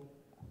thought,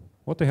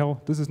 what the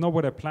hell, this is not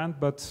what I planned,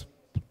 but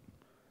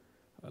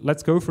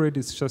let's go for it.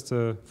 It's just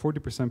a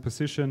 40%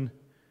 position.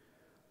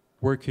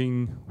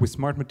 working with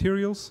smart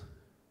materials.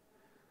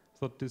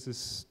 Thought this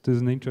is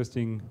an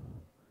interesting.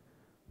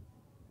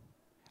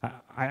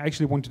 I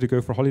actually wanted to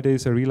go for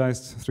holidays. I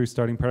realized through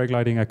starting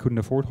paragliding I couldn't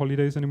afford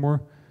holidays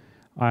anymore,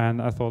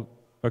 and I thought,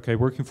 okay,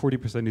 working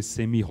 40% is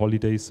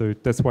semi-holiday, so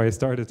that's why I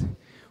started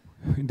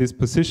in this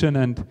position.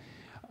 And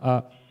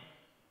the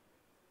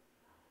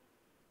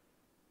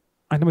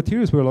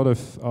materials were a lot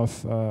of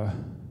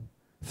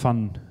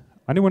fun.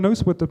 Anyone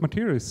knows what the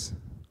material is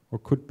or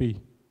could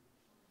be?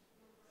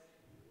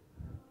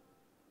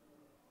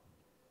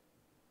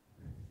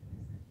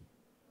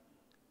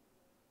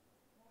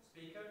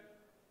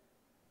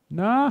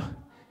 Nah.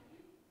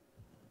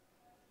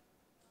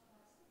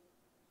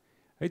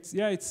 It's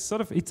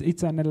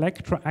an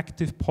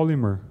electroactive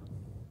polymer.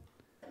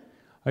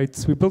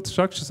 We built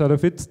structures out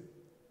of it.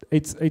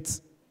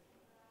 It's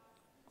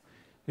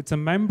a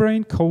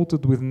membrane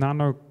coated with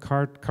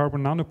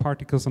carbon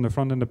nanoparticles on the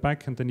front and the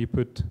back, and then you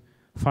put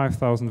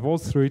 5,000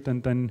 volts through it,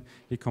 and then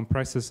it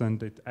compresses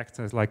and it acts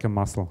as like a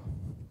muscle.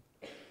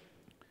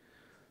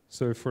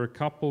 So for a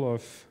couple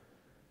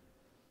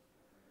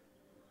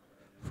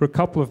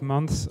of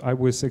months, I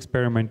was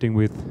experimenting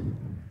with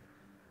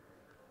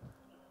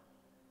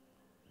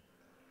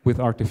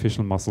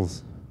artificial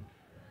muscles,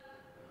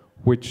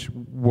 which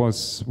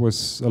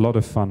was a lot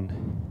of fun.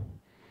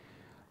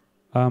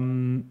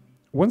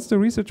 Once the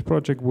research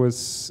project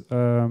was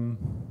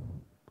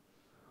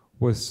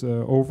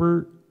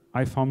over,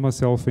 I found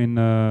myself in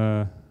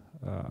a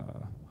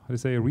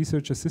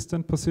research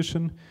assistant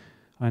position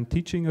and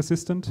teaching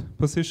assistant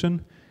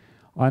position,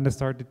 and I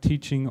started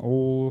teaching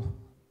all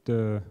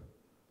the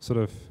sort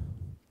of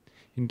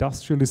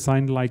industrial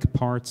design-like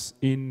parts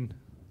in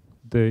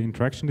the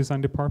interaction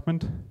design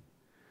department.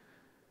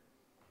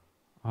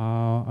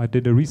 I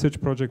did a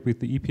research project with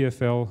the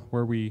EPFL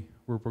where we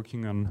were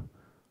working on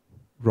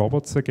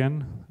robots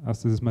again,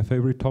 as this is my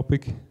favorite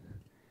topic.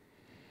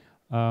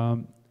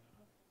 The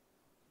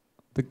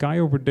guy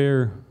over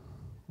there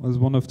was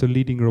one of the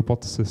leading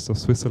roboticists of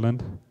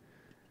Switzerland.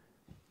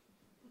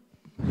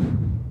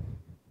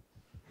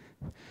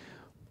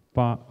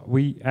 But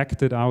we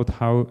acted out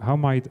how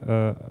might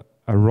a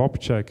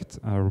robotic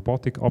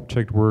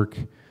object work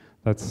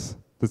that's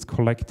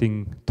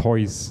collecting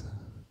toys,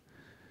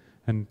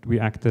 and we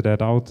acted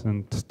that out,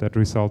 and that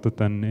resulted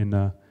then in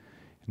a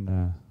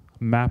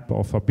map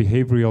of a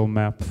behavioral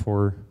map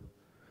for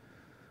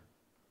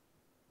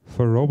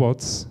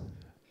robots,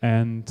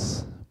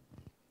 and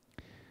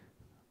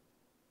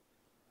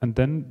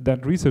then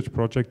that research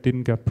project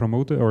didn't get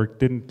promoted or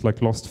didn't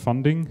lost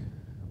funding.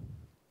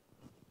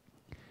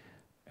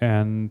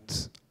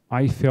 And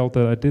I felt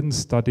that I didn't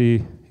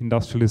study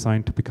industrial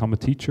design to become a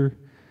teacher,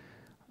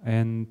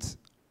 and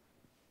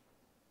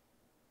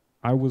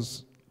I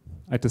was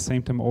at the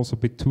same time also a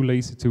bit too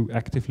lazy to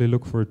actively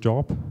look for a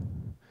job.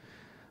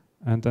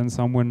 And then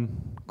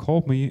someone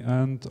called me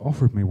and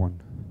offered me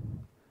one.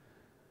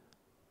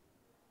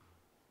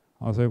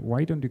 I was like,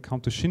 why don't you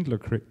come to Schindler?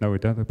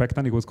 Back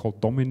then it was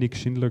called Dominic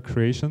Schindler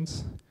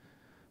Creations,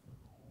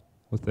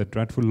 with that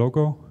dreadful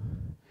logo.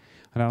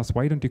 And I asked,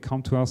 why don't you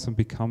come to us and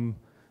become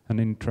an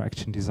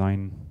interaction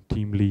design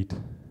team lead?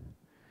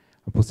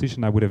 A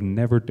position I would have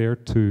never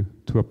dared to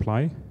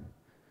apply,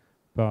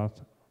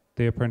 but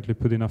they apparently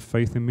put enough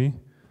faith in me.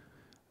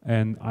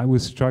 And I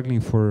was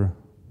struggling for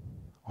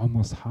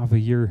almost half a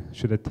year.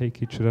 Should I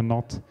take it? Should I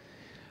not?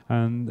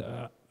 And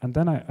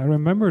then I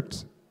remembered.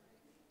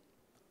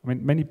 I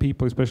mean, many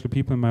people, especially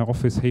people in my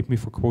office, hate me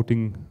for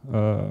quoting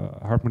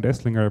Hartmut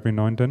Esslinger every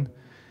now and then.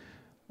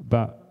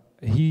 But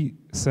he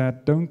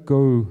said, "Don't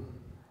go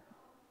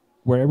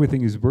where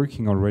everything is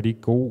working already.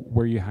 Go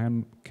where you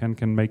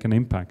can make an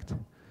impact."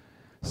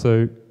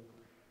 So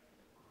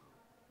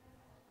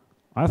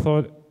I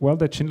thought, well,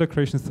 that Schindler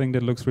Creations thing,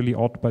 that looks really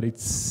odd, but it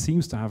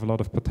seems to have a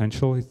lot of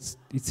potential. It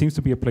seems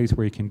to be a place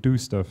where you can do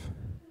stuff.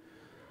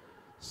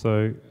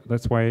 So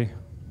that's why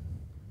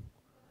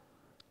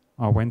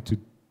I went to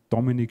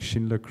Dominic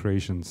Schindler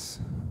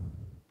Creations.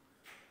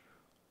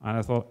 And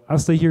I thought, I'll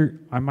stay here.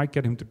 I might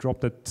get him to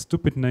drop that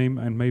stupid name,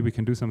 and maybe we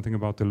can do something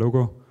about the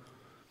logo.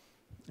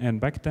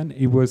 And back then,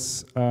 it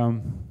was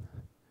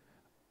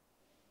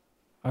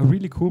a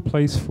really cool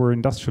place for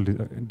industrial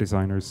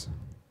designers.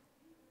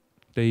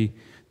 They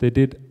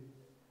did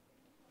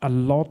a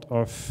lot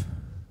of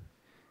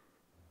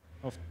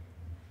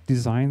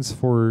designs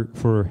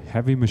for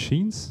heavy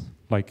machines,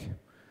 like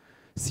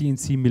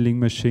CNC milling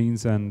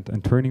machines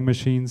and turning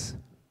machines,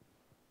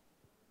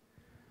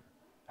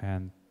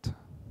 and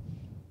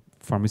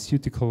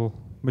pharmaceutical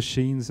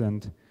machines,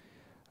 and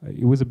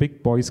it was a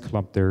big boys'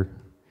 club there.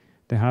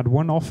 They had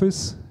one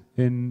office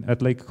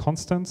at Lake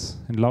Constance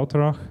in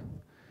Lauterach,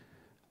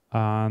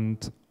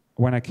 and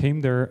when I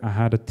came there, I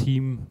had a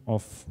team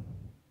of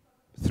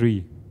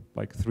three,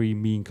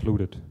 me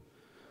included.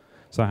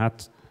 So I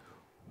had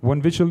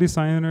one visual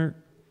designer,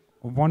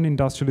 one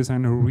industrial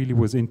designer who really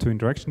was into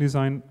interaction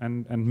design,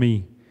 and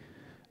me.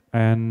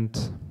 And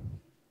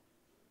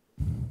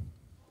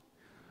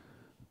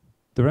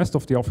the rest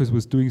of the office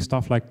was doing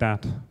stuff like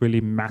that,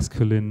 really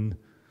masculine,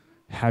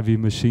 heavy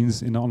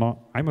machines in on a,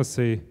 I must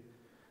say,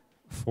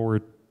 for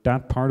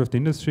that part of the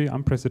industry,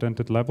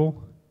 unprecedented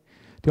level.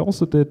 They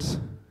also did,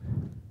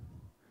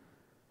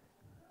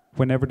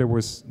 whenever there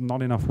was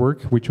not enough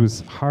work, which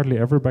was hardly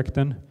ever back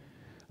then,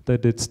 they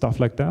did stuff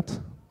like that.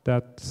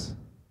 That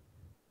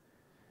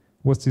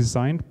was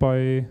designed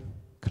by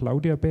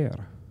Claudia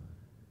Baer,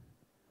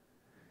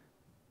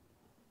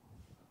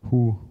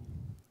 who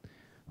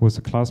was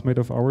a classmate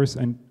of ours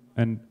and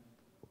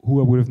who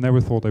I would have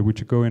never thought I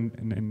would go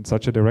in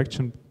such a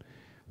direction.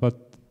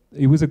 But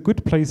it was a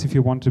good place if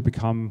you want to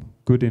become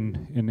good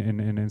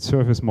in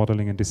surface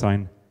modeling and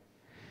design.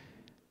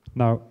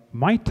 Now,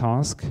 my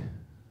task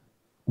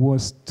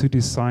was to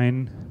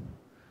design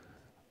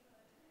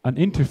an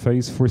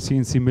interface for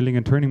CNC milling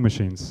and turning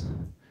machines.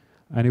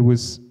 And it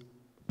was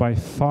by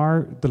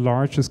far the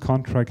largest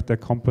contract the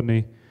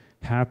company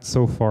had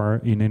so far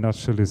in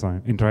industrial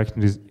design,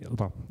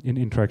 in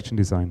interaction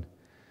design.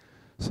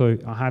 So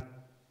I had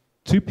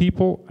 2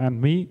 people and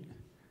me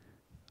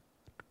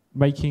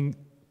making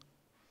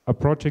a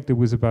project that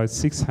was about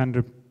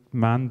 600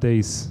 man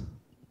days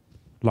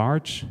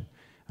large,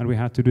 and we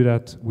had to do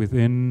that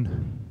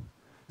within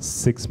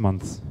 6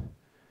 months.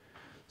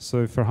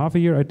 So for half a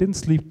year I didn't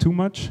sleep too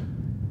much.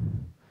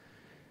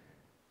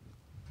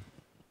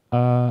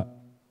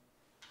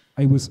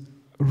 It was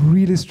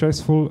really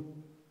stressful,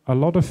 a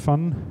lot of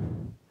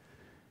fun,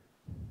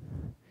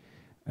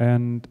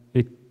 and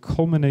it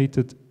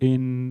culminated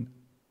in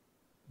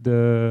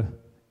the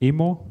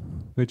EMO,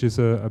 which is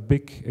a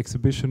big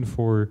exhibition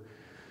for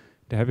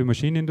the heavy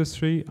machine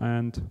industry,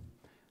 and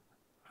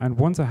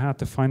once I had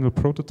the final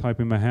prototype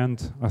in my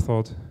hand, I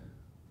thought,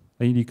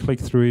 and you click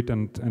through it,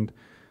 and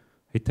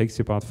it takes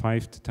you about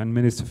 5 to 10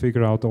 minutes to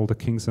figure out all the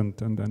kinks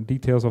and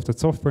details of that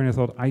software, and I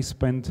thought, I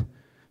spent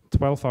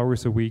 12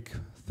 hours a week,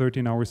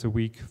 13 hours a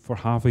week for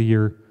half a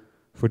year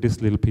for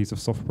this little piece of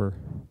software.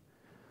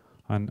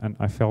 And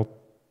I felt,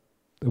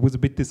 I was a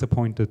bit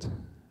disappointed.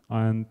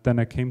 And then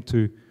I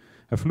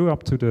flew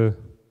up to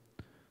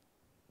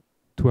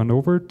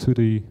Hanover, to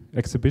the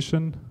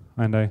exhibition,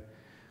 and I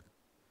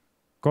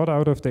got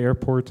out of the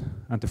airport,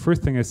 and the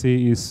first thing I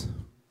see is,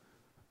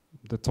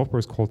 the software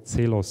is called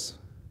Celos.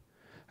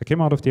 I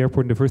came out of the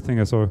airport and the first thing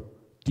I saw,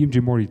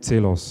 DMG Mori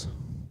Celos.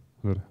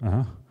 I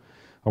thought,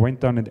 I went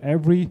down, and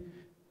every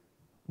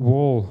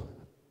wall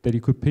that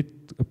you could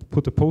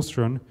put a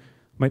poster on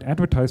made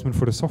advertisement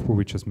for the software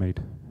we just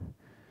made.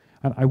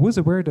 And I was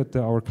aware that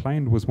our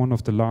client was one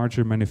of the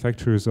larger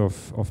manufacturers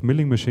of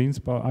milling machines,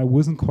 but I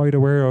wasn't quite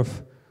aware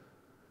of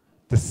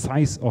the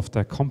size of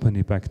that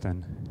company back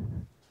then.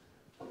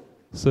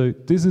 So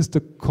this is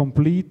the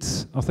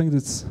complete, I think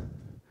it's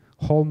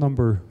hall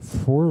number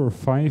 4 or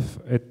 5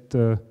 at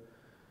the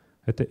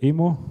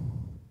EMO.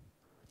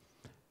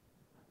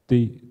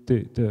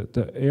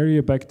 The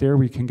area back there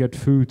we can get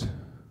food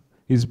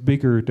is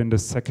bigger than the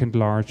second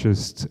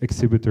largest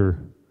exhibitor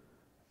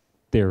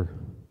there.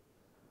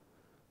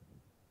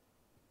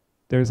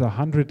 There's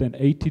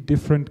 180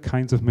 different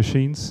kinds of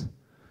machines,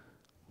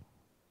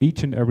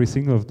 each and every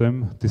single of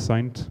them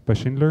designed by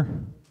Schindler.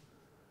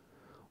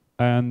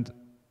 And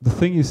the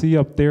thing you see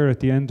up there at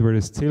the end where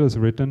the sale is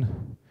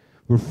written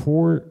were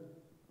 4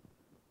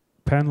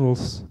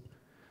 panels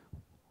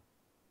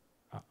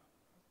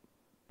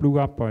blew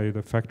up by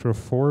the factor of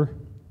 4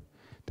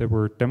 that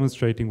were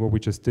demonstrating what we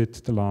just did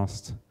the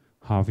last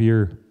half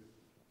year.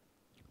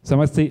 So I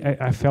must say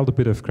I felt a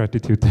bit of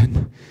gratitude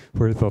then,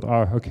 where I thought,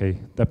 oh, okay,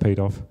 that paid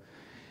off.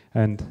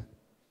 And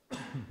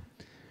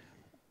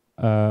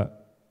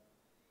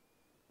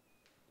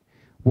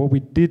what we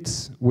did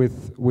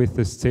with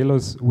the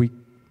Celos,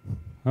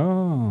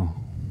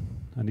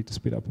 I need to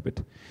speed up a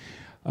bit.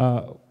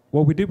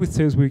 What we did with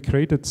Celos, we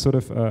created sort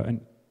of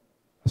an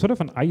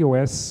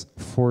iOS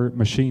for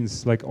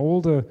machines, like all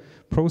the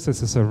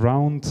processes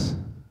around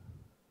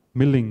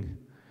milling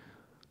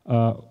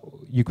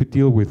you could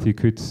deal with.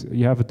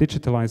 You have a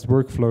digitalized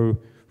workflow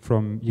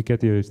from, you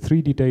get your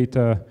 3D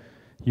data,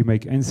 you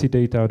make NC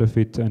data out of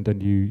it, and then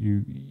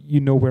you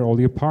know where all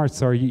your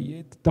parts are.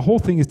 The whole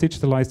thing is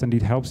digitalized, and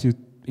it helps you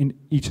in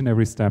each and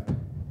every step.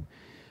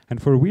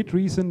 And for a weird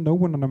reason, no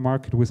one on the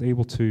market was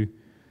able to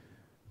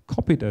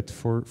copy that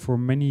for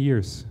many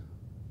years.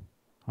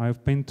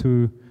 I've been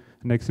to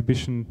an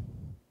exhibition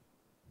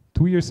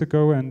 2 years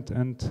ago,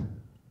 and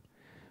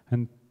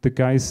the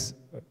guys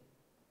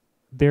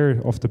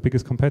there of the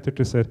biggest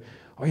competitor said,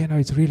 oh, you know,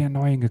 it's really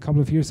annoying. A couple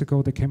of years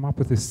ago, they came up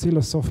with this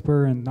Celos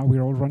software, and now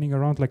we're all running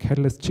around like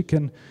headless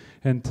chicken,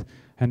 and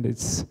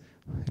it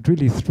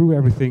really threw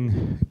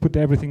everything, put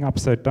everything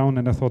upside down.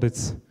 And I thought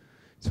it's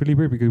really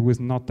weird because it was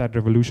not that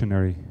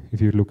revolutionary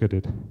if you look at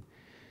it.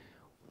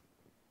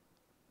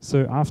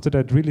 So after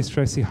that really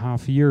stressy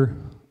half year,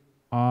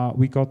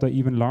 we got an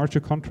even larger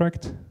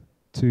contract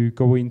to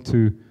go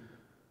into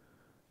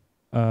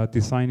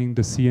designing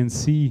the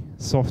CNC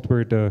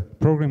software, the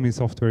programming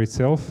software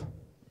itself.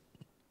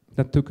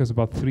 That took us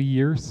about 3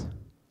 years.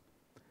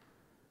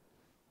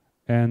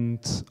 And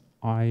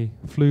I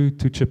flew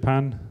to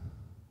Japan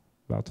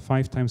about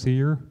 5 times a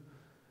year.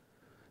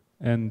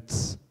 And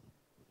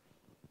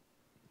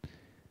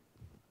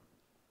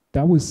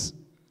that was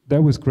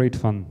great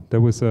fun. It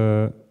was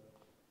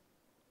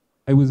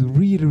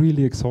really,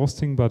 really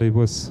exhausting, but it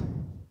was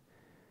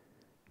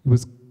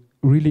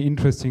really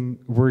interesting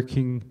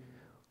working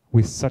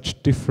with in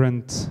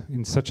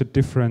such a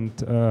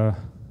different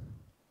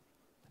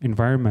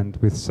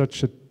environment, with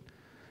such a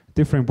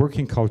different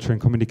working culture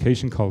and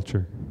communication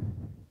culture.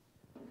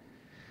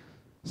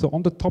 So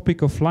on the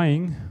topic of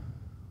flying,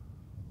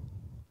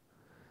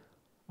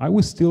 I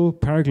was still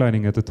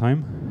paragliding at the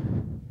time,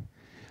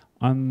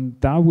 and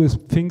that was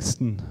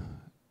Pfingsten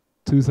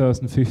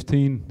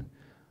 2015.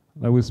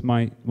 That was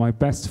my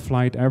best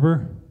flight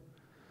ever.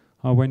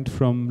 I went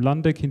from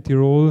Landeck in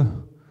Tyrol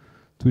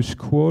to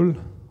Schkuol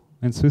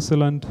in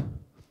Switzerland.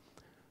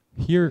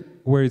 Here,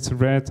 where it's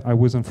red, I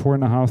was on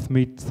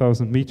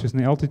 4,500 meters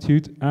in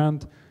altitude,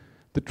 and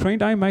the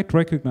train I might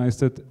recognize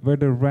that where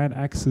the red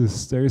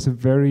axis, there is a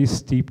very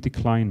steep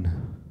decline.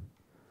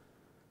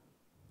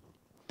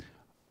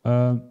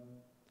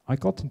 I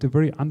got into a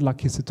very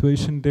unlucky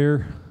situation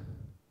there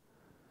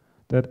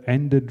that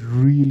ended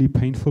really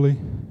painfully.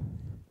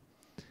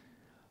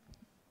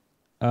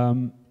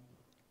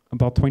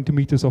 About 20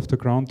 meters off the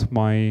ground,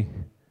 my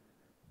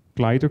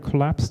glider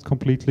collapsed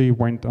completely,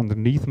 went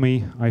underneath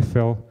me. I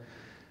fell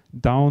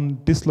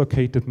down,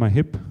 dislocated my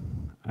hip,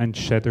 and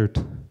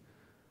shattered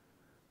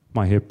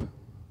my hip.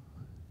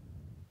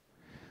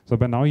 So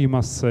by now you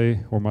must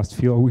say, or must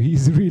feel, oh,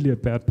 he's really a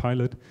bad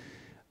pilot.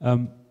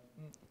 And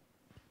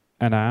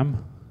I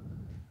am.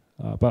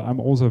 But I'm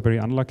also a very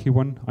unlucky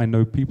one. I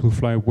know people who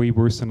fly way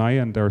worse than I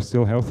and they're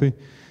still healthy.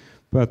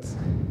 But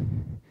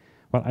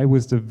I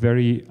was the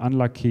very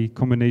unlucky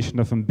combination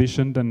of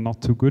ambition and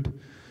not too good.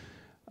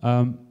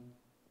 And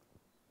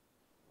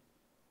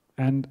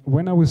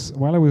while I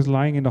was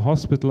lying in the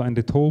hospital and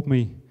they told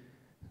me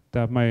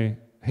that my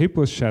hip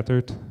was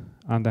shattered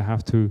and I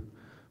have to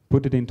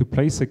put it into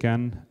place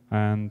again,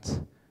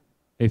 and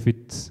if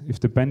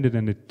they bend it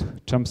and it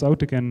jumps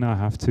out again, I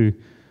have to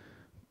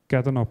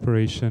get an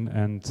operation,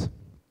 and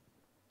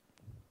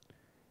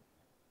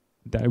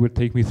that would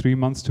take me 3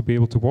 months to be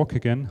able to walk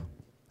again.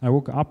 I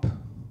woke up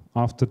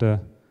after the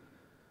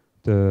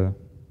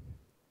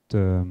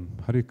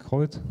how do you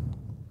call it?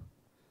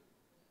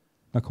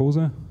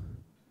 Narcose?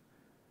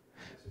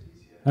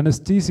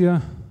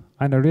 Anesthesia,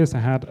 and I realized I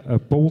had a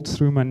bolt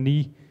through my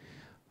knee,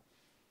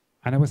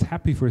 and I was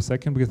happy for a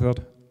second because I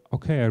thought,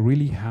 okay, I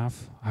really have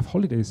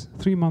holidays,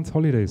 3 month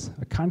holidays.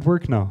 I can't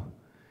work now.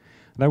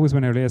 That was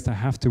when I realized I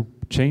have to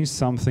change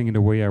something in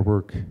the way I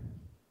work.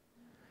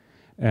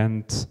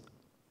 And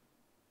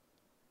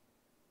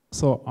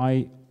so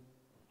I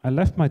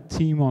left my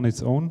team on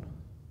its own,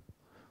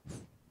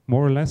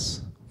 more or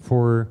less,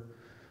 for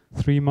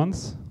 3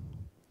 months.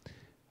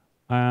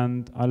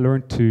 And I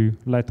learned to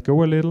let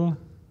go a little.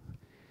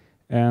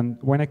 And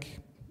when I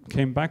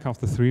came back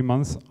after 3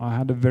 months, I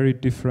had a very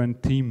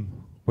different team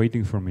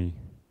waiting for me.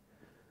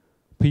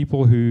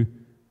 People who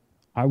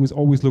I was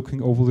always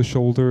looking over the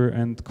shoulder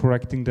and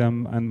correcting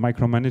them and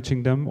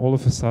micromanaging them, all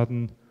of a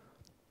sudden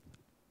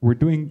were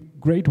doing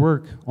great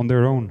work on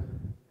their own.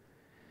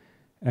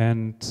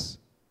 And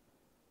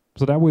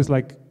so that was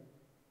like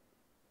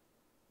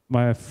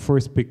my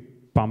first big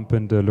bump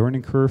in the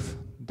learning curve,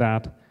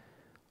 that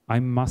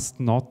I must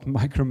not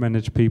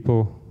micromanage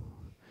people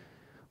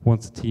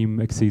once the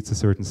team exceeds a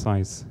certain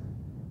size.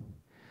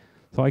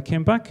 So I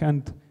came back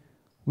and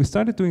we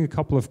started doing a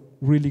couple of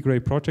really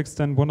great projects.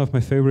 Then one of my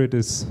favorite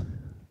is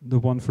the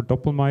one for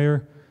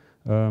Doppelmayr,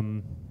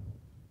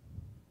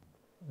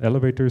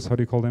 elevators, how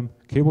do you call them?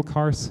 Cable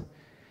cars,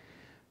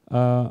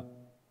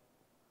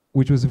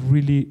 which was a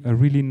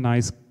really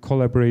nice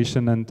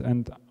collaboration,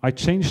 and I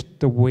changed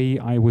the way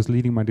I was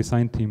leading my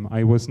design team.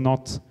 I was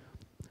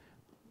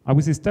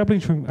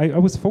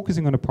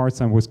focusing on the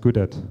parts I was good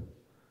at.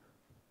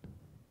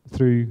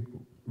 Through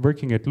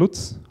working at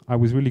Lutz, I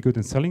was really good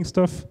in selling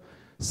stuff,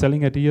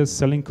 selling ideas,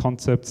 selling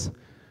concepts,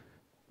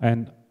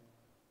 and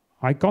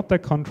I got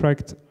that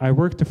contract. I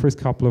worked the first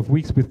couple of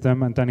weeks with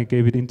them, and then I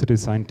gave it into the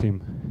design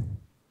team.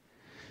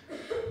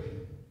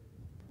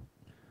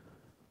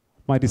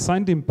 My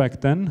design team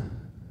back then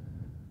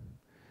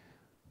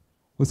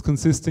was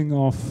consisting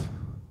of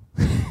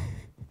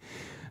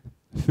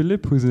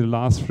Philip, who's in the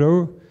last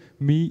row,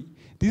 me.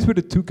 These were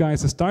the two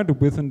guys I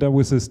started with, and there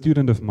was a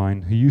student of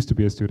mine. He used to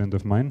be a student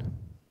of mine.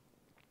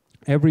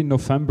 Every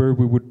November,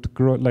 we would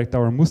grow, let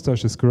our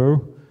mustaches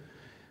grow,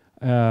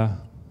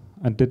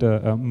 and did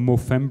a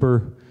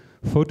Movember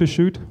photo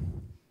shoot.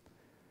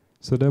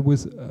 So that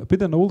was a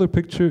bit an older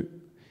picture.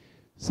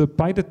 So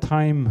by the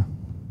time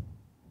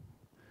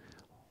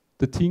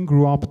the team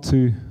grew up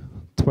to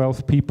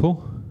 12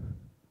 people,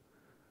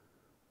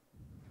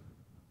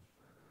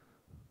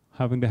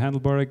 having the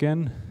handlebar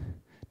again.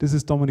 This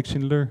is Dominik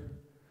Schindler,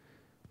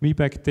 me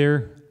back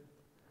there.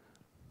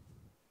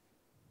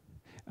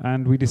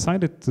 And we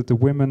decided that the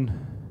women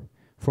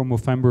from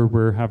Movember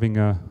were having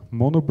a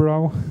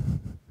monobrow.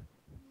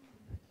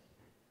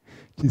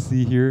 You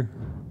see here.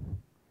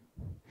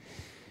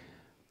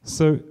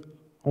 So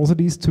also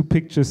these two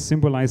pictures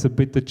symbolize a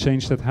bit the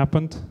change that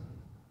happened.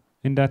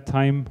 In that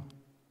time,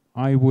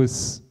 I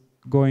was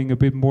going a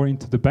bit more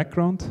into the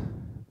background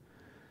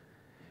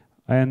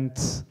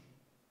and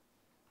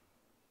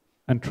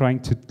trying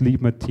to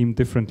lead my team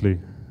differently.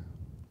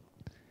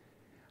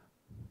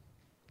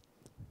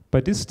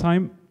 By this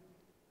time,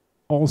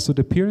 also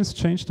the appearance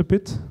changed a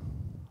bit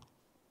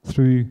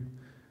through,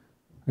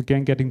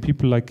 again, getting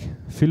people like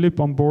Philip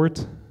on board,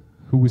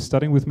 who was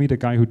studying with me, the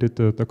guy who did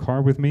the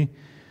car with me.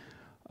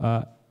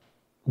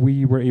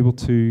 We were able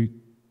to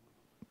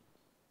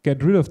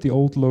get rid of the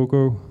old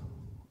logo,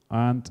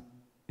 and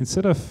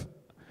instead of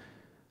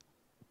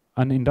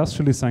an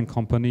industrial design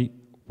company,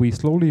 we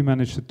slowly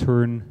managed to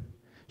turn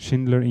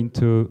Schindler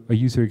into a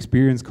user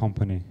experience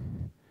company.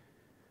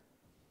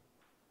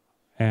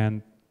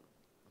 And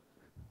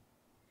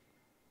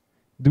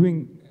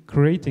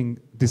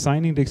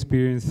designing the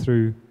experience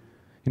through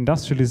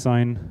industrial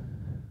design,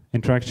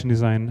 interaction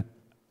design,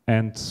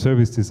 and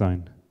service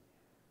design.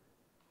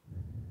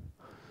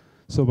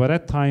 So by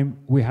that time,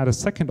 we had a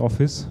second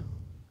office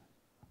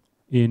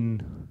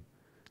in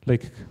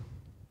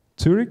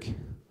Zurich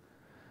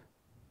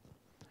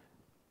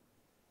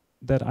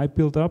that I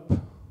built up,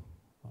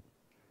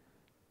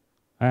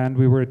 and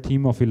we were a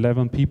team of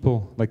 11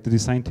 people, like the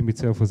design team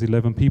itself was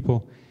 11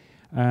 people,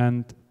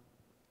 and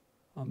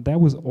that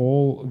was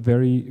all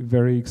very,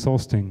 very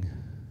exhausting.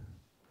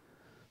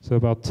 So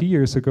about 2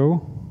 years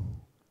ago,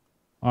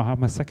 I had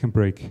my second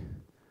break.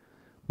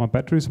 My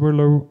batteries were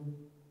low.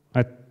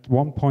 At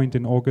one point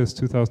in August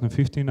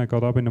 2015, I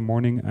got up in the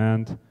morning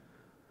and,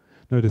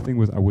 no, the thing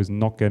was I was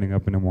not getting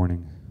up in the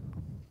morning.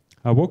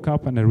 I woke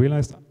up and I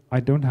realized I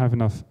don't have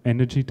enough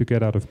energy to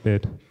get out of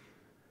bed.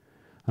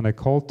 And I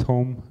called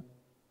home,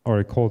 or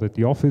I called at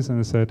the office and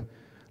I said,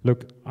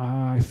 look,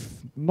 I'm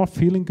not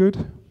feeling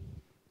good.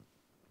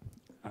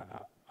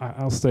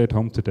 I'll stay at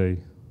home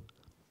today.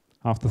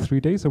 After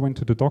 3 days, I went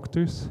to the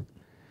doctors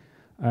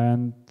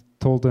and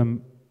told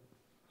them,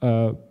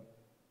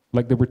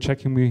 like they were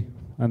checking me,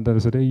 and then I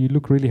said, hey, you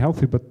look really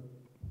healthy, but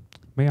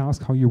may I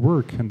ask how you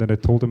work? And then I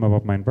told them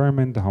about my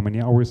environment, how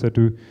many hours I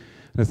do.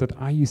 And I said,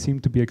 you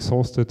seem to be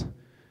exhausted.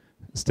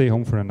 Stay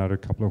home for another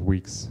couple of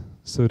weeks.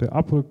 So the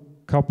upper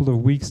couple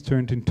of weeks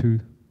turned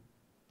into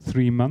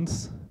 3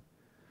 months.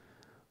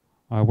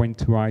 I went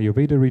to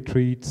Ayurveda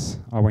retreats,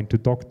 I went to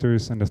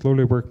doctors, and I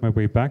slowly worked my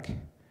way back.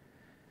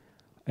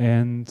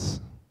 And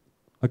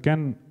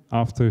again,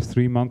 after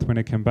 3 months when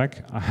I came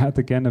back, I had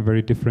again a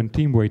very different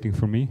team waiting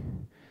for me.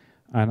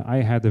 And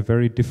I had a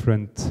very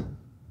different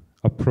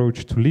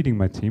approach to leading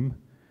my team.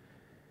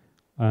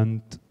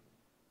 And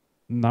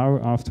now,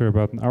 after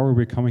about an hour,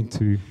 we're coming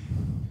to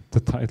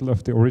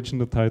the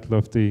original title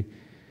of the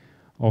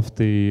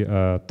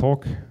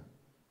talk,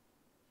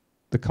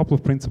 the couple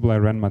of principles I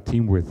ran my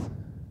team with.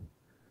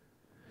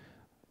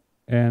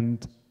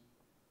 And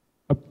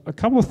a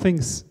couple of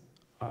things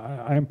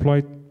I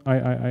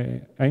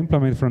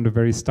implemented from the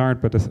very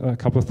start, but a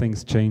couple of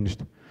things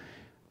changed.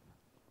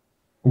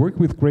 Work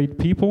with great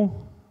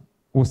people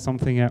was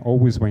something I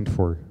always went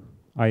for.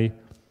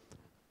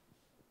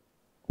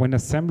 When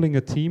assembling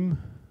a team,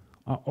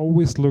 I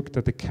always looked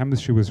that the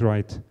chemistry was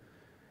right.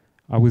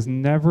 We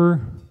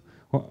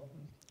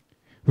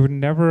were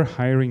never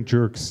hiring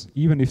jerks,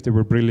 even if they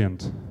were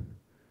brilliant.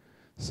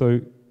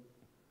 So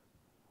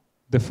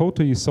the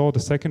photo you saw, the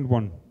second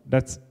one,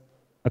 that's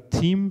a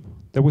team.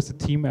 That was a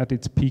team at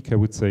its peak, I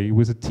would say. It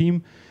was a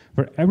team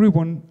where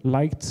everyone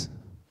liked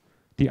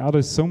the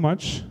others so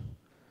much.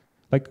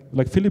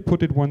 Like Philip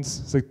put it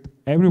once, it's like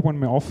everyone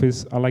in my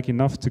office I like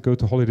enough to go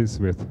to holidays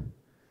with.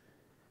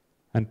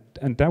 And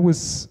that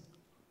was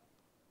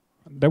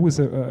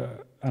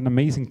an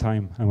amazing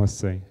time, I must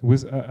say. It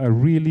was a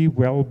really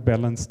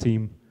well-balanced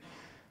team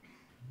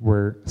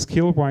where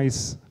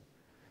skill-wise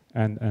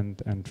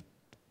and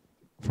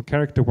for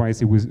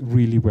character-wise, it was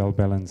really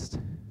well-balanced.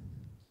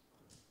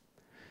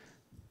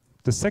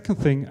 The second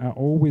thing I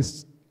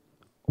always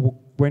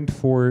went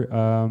for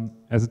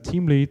as a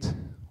team lead,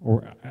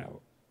 or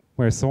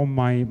where I saw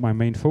my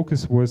main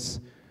focus was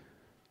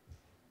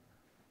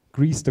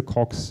grease the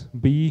cogs,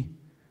 be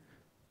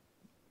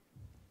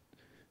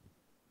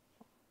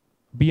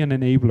an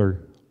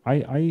enabler.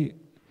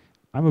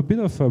 I'm a bit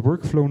of a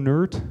workflow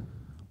nerd,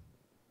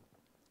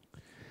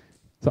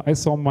 so I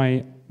saw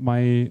my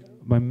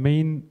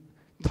main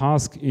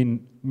task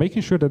in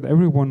making sure that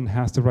everyone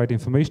has the right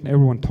information,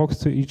 everyone talks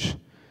to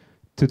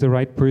the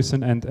right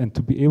person, and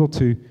to be able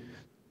to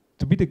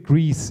be the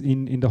grease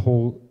in the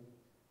whole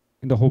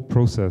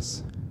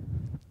process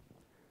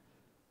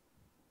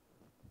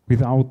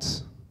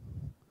without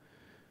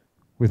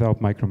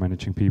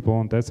micromanaging people.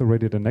 And that's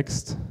already the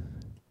next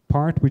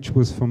part, which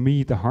was for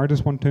me the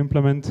hardest one to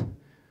implement.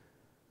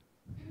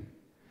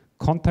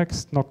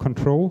 Context, not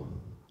control.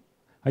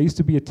 I used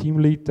to be a team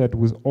lead that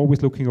was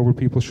always looking over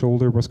people's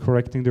shoulder, was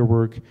correcting their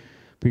work,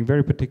 being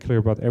very particular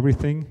about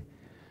everything.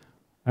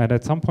 And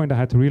at some point I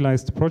had to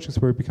realize the projects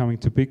were becoming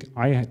too big.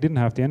 I didn't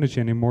have the energy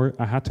anymore.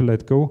 I had to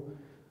let go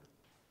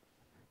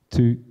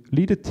to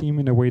lead a team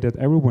in a way that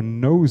everyone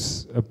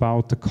knows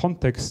about the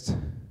context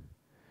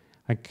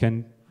and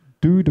can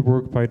do the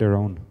work by their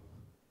own.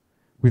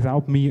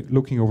 without me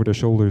looking over their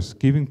shoulders,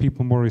 giving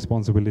people more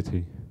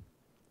responsibility.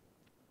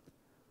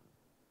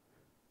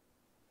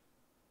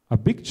 A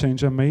big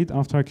change I made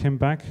after I came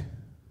back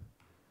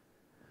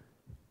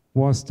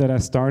was that I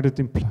started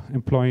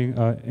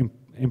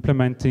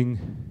implementing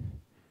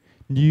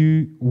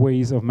new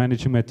ways of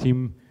managing my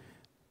team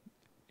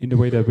in the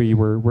way that we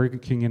were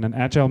working in an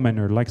agile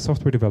manner, like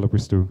software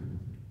developers do.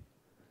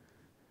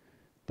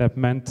 That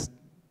meant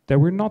that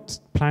we're not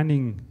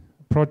planning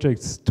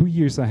projects 2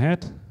 years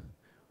ahead,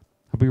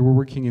 we were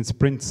working in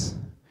sprints.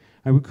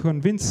 And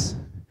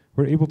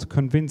we're able to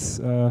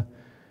convince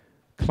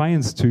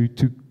clients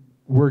to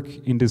work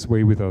in this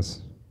way with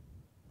us,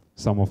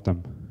 some of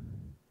them.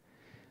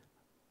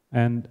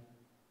 And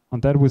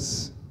that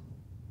was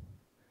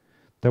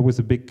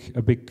a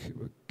big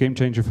game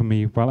changer for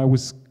me. While I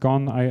was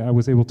gone, I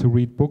was able to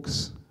read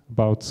books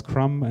about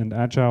Scrum and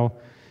Agile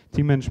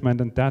team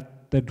management, and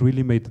that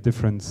really made the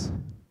difference.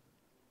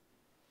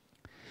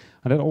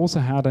 And that also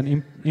had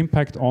an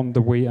impact on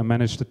the way I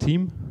managed the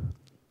team,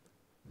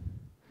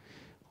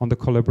 on the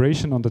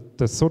collaboration, on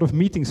the sort of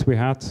meetings we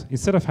had.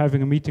 Instead of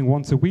having a meeting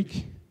once a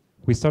week,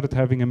 we started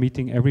having a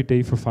meeting every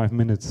day for 5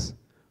 minutes.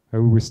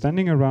 Where we were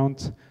standing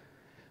around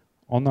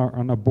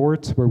on a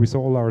board where we saw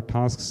all our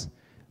tasks,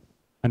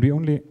 and we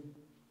only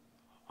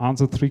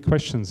answered 3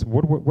 questions.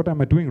 What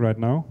am I doing right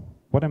now?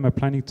 What am I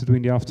planning to do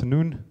in the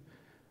afternoon?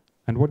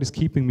 And what is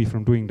keeping me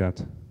from doing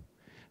that?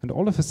 And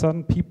all of a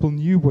sudden, people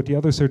knew what the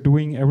others are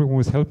doing, everyone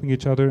was helping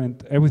each other,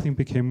 and everything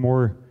became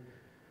more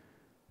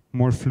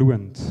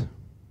fluent.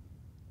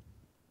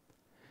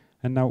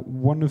 And now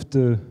one of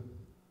the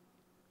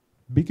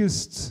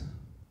biggest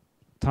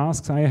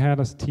tasks I had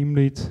as a team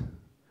lead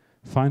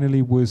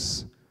finally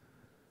was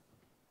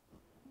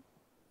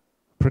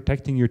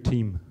protecting your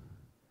team.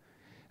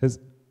 As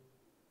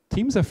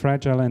teams are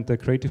fragile and the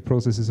creative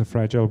process is a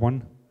fragile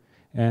one.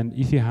 And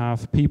if you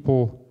have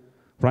people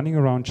running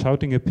around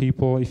shouting at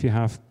people, if you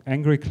have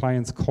angry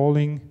clients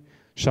calling,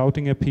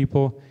 shouting at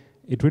people,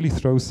 it really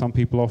throws some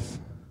people off,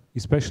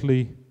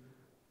 especially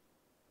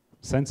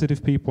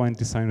sensitive people, and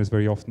designers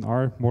very often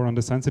are more on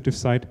the sensitive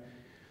side.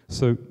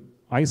 So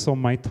I saw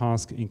my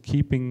task in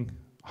keeping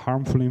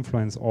harmful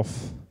influence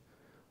off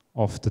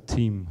the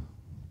team.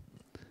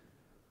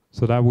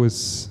 So that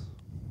was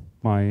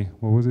my,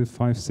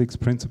 5, 6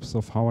 principles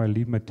of how I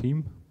lead my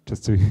team.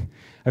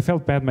 I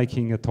felt bad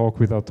making a talk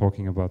without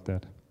talking about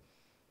that.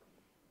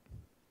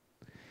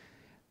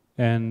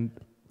 And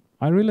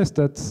I realized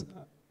that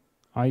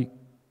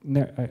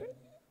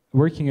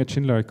working at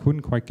Schindler, I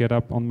couldn't quite get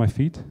up on my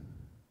feet.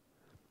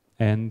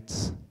 And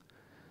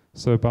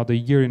so about a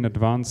year in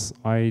advance,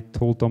 I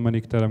told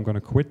Dominic that I'm going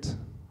to quit.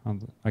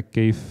 And I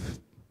gave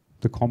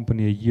the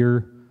company a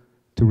year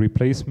to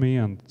replace me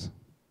and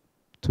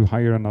to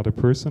hire another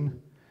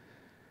person.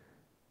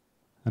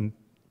 And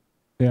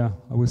yeah,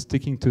 I was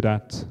sticking to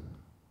that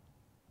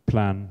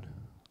plan.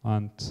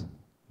 And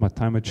my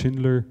time at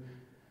Schindler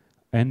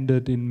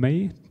ended in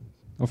May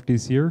of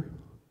this year.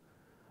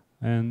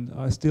 And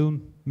I still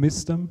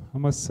miss them, I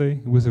must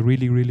say. It was a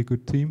really, really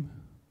good team.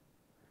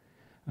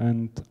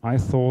 And I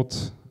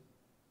thought,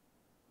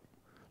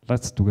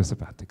 let's do a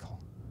sabbatical.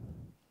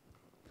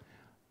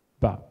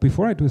 But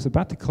before I do a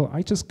sabbatical,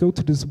 I just go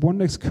to this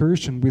one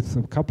excursion with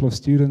a couple of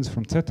students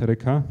from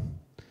ZRK.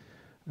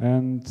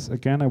 And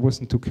again, I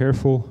wasn't too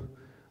careful.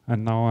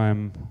 And now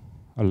I'm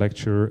a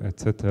lecturer at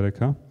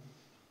ZRK.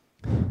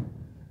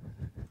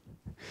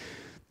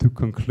 To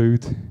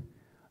conclude,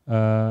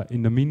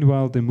 in the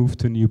meanwhile, they moved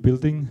to a new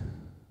building.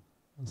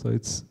 So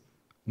it's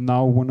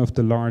now one of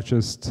the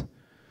largest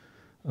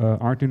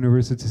art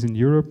universities in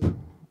Europe,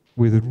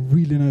 with a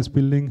really nice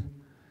building.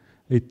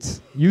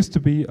 It used to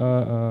be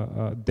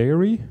a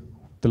dairy,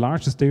 the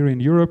largest dairy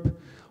in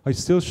Europe. It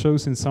still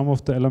shows in some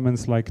of the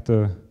elements like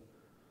the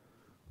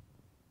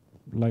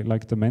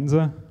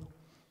Mensa.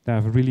 They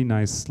have a really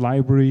nice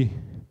library,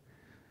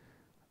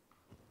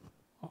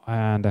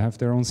 and they have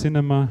their own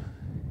cinema.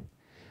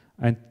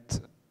 And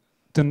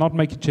to not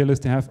make it jealous,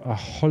 they have a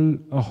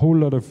whole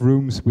lot of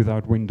rooms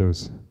without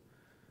windows.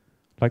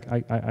 Like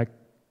I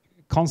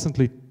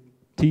constantly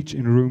teach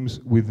in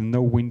rooms with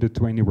no window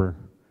to anywhere.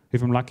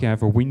 If I'm lucky, I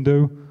have a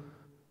window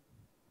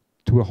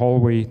to a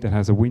hallway that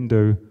has a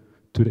window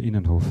to the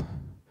Innenhof.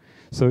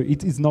 So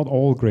it is not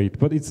all great,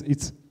 but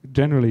it's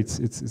generally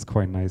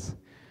quite nice.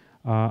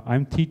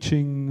 I'm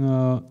teaching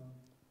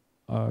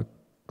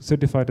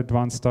certified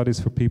advanced studies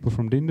for people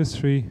from the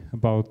industry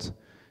about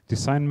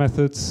design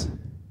methods,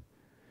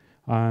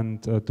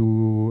 and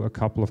do a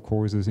couple of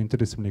courses,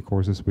 interdisciplinary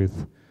courses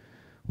with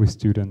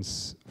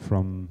students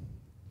from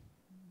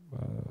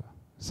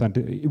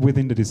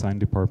within the design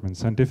department,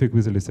 scientific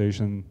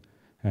visualization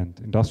and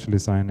industrial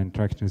design,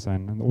 interaction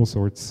design, and all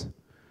sorts.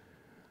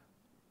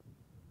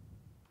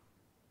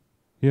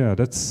 Yeah,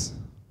 that's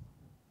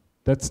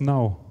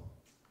now.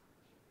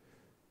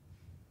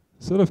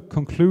 Sort of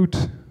conclude,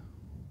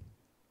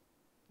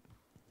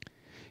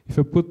 if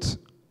I put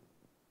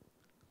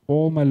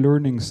all my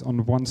learnings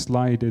on one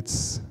slide,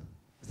 it's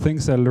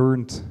things I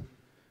learned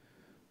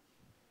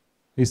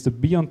is to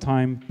be on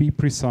time, be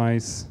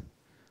precise,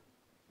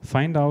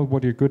 Find out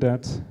what you're good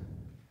at.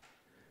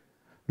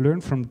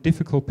 Learn from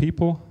difficult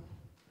people.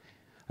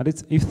 And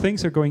if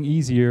things are going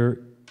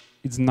easier,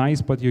 it's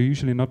nice, but you're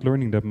usually not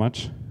learning that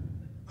much.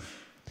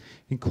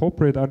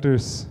 Incorporate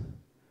others,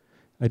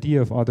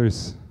 idea of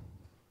others,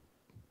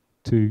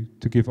 to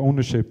give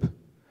ownership,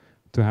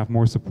 to have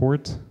more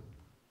support.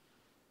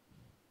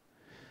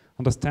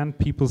 Understand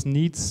people's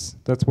needs.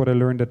 That's what I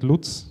learned at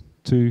Lutz,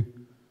 to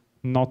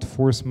not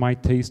force my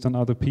taste on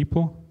other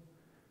people.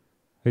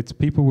 It's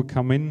people who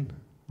come in,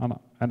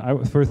 and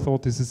I first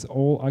thought this is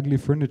all ugly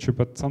furniture,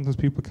 but sometimes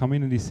people come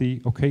in and they see,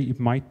 okay, it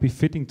might be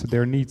fitting to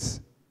their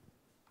needs.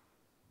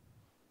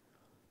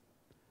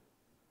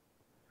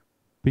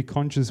 Be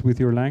conscious with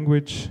your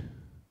language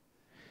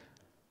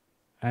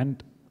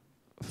and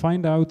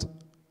find out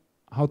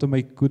how to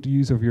make good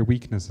use of your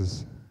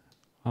weaknesses.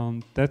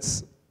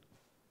 That's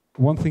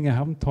one thing I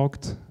haven't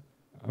talked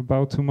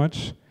about too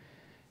much,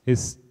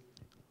 is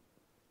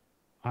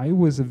I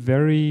was a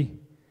very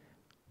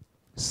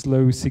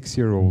slow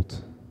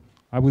 6-year-old.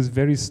 I was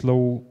very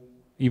slow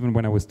even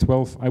when I was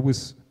 12. I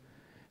was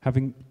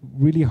having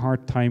really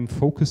hard time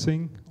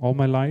focusing all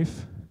my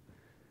life.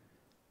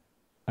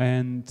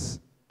 And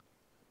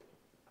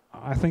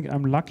I think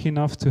I'm lucky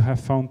enough to have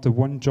found the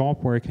one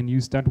job where I can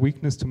use that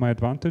weakness to my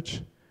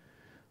advantage,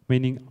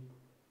 meaning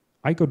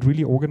I got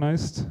really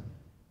organized,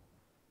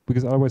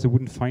 because otherwise I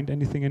wouldn't find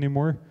anything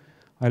anymore.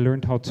 I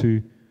learned how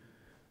to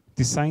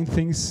design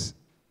things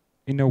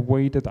in a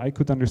way that I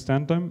could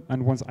understand them,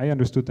 and once I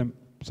understood them,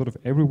 sort of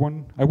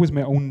everyone, I was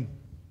my own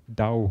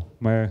DAO,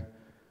 my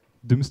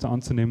dümmste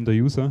anzunehmender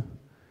user,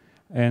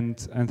 and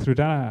through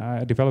that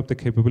I developed the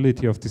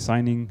capability of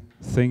designing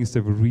things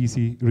that were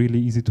really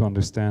easy to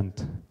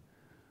understand.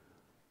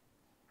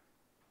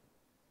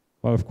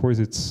 Well, of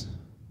course,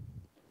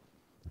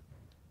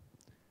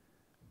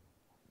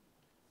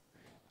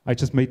 I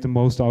just made the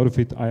most out of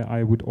it.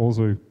 I would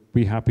also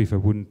be happy if I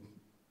wouldn't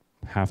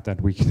have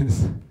that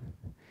weakness.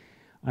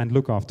 And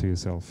look after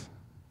yourself.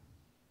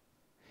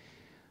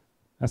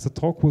 As the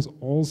talk was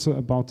also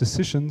about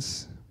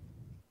decisions,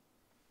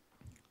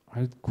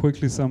 I'll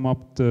quickly sum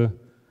up the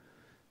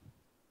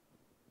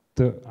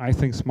I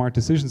think smart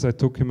decisions I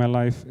took in my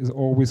life is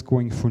always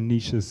going for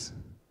niches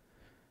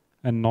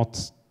and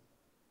not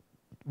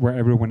where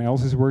everyone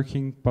else is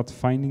working, but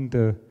finding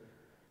the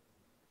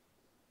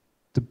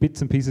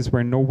bits and pieces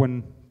where no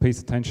one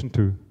pays attention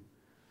to.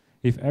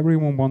 If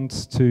everyone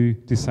wants to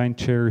design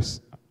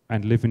chairs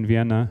and live in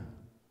Vienna,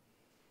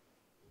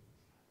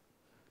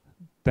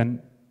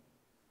 then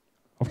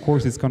of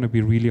course it's going to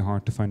be really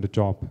hard to find a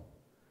job.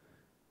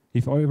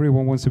 If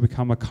everyone wants to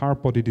become a car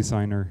body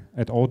designer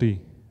at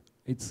Audi,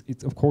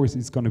 of course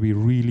it's going to be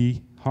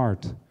really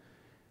hard.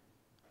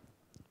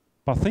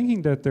 But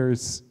thinking that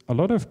there's a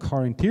lot of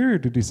car interior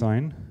to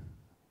design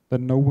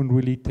that no one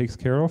really takes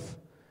care of,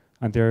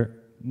 and there are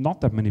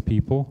not that many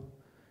people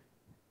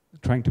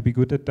trying to be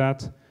good at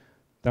that,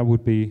 that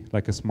would be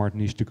like a smart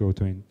niche to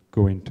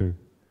go into.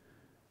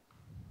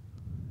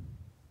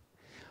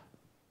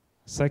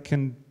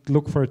 Second,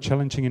 look for a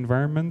challenging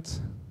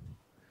environment.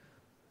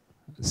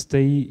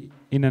 Stay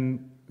in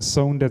a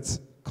zone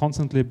that's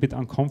constantly a bit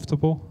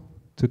uncomfortable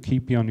to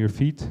keep you on your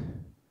feet.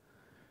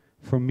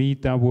 For me,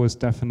 that was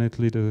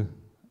definitely the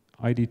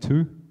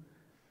ID2.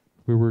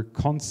 We were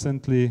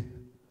constantly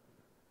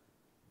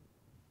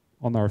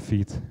on our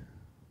feet.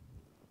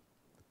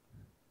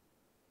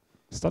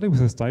 Study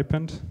with a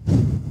stipend.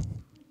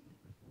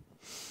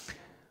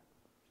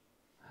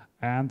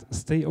 And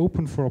stay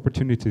open for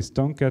opportunities.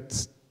 Don't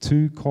get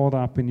too caught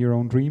up in your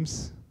own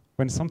dreams.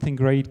 When something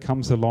great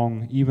comes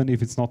along, even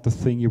if it's not the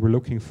thing you were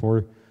looking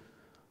for,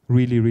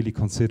 really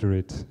consider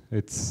it.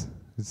 It's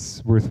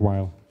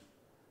worthwhile.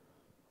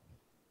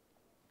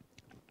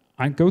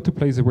 And go to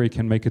places where you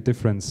can make a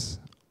difference.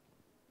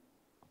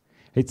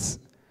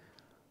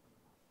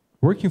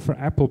 Working for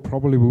Apple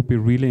probably would be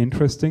really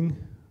interesting,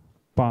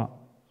 but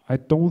I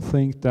don't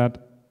think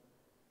that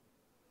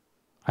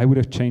I would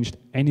have changed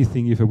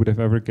anything if I would have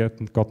ever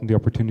gotten the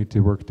opportunity to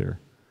work there.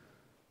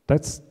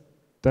 That's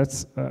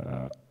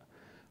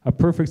a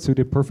perfect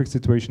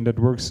situation that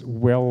works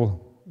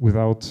well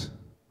without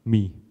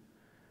me.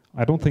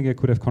 I don't think I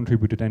could have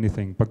contributed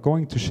anything, but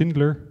going to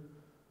Schindler,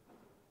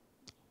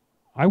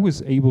 I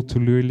was able to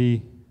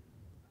really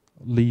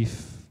leave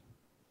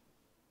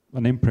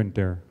an imprint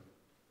there.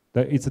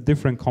 That it's a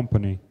different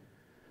company.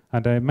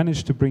 And I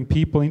managed to bring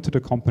people into the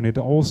company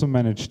that also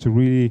managed to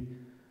really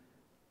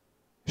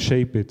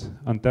shape it.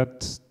 And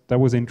that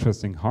was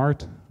interesting.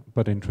 Hard,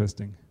 but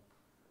interesting.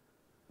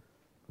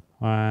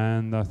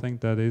 And I think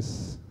that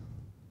is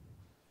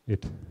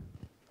it.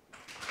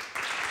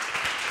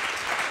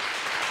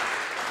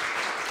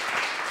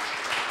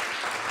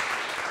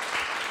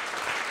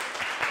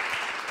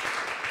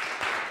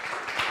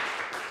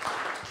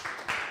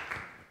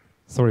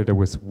 Sorry, that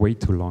was way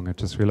too long. I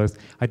just realized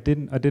I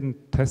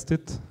didn't test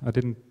it. I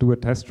didn't do a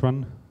test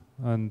run,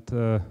 and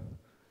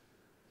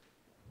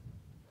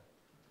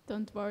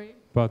don't worry.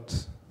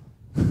 But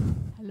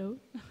hello.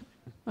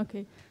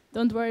 Okay,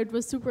 don't worry. It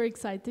was super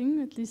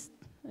exciting. At least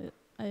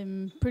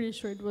I'm pretty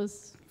sure it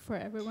was for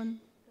everyone.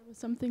 There was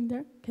something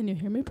there. Can you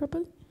hear me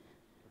properly?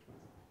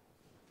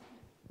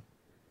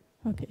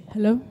 Okay,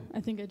 hello. I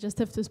think I just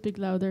have to speak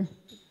louder.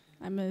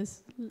 I'm a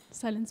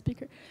silent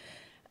speaker.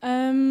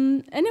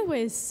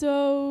 Anyway,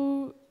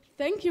 so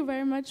thank you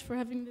very much for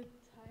having the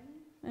time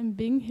and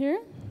being here.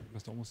 You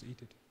must almost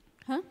eat it.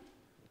 Huh?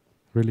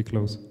 Really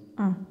close.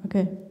 Ah,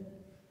 okay.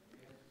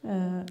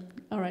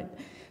 All right.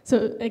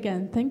 So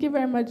again, thank you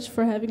very much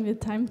for having the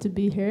time to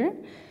be here.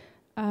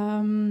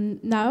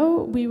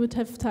 Now we would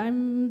have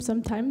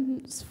some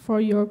time for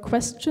your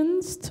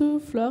questions to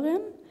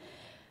Florian,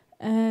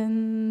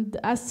 and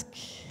ask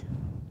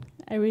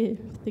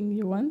everything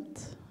you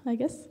want, I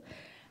guess.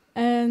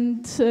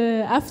 And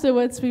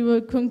afterwards we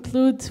will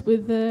conclude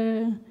with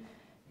a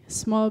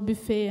small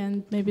buffet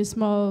and maybe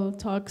small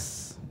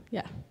talks.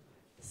 Yeah.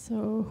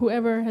 So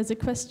whoever has a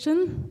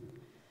question.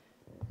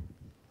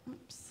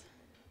 Oops.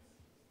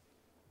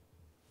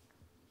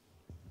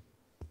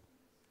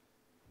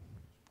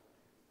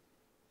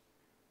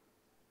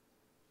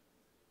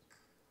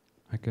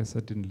 I guess I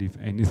didn't leave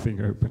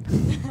anything open.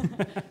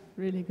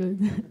 Really good.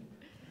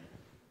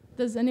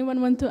 Does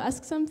anyone want to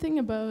ask something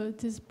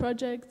about his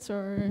projects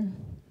or?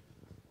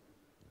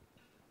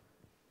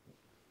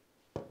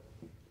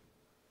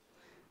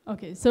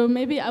 Okay, so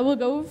maybe I will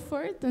go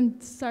for it and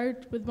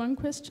start with one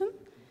question.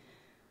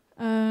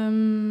 I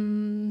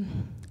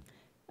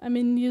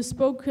mean, you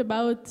spoke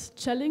about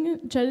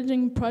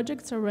challenging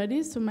projects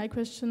already, so my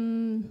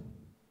question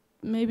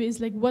maybe is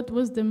like, what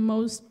was the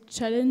most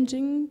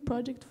challenging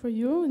project for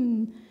you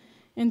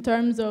in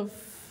terms of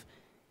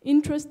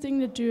interesting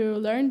that you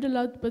learned a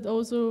lot, but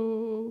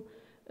also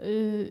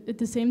at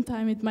the same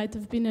time it might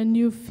have been a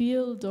new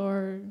field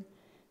or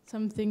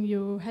something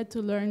you had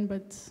to learn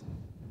but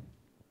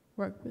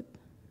work with?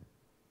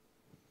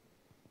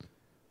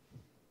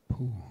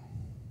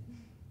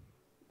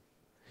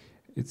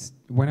 It's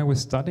when I was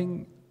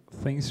studying,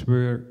 things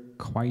were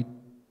quite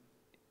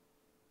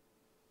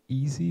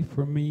easy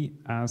for me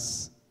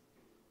as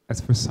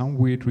for some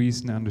weird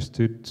reason I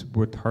understood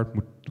what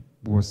Hartmut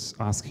was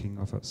asking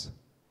of us.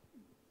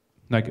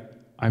 Like,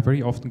 I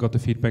very often got the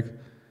feedback,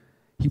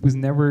 he was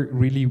never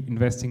really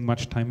investing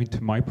much time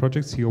into my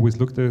projects. He always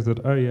looked at it and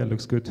thought, oh yeah,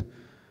 looks good.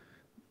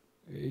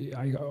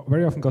 I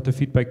very often got the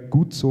feedback,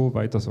 gut so,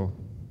 weiter so.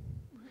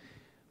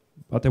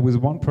 But there was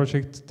one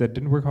project that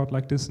didn't work out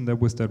like this, and that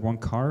was that one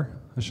car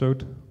I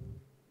showed.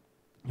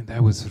 And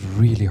that was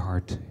really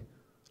hard.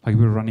 Like,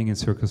 we were running in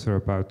circles for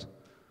about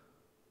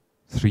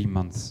 3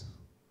 months.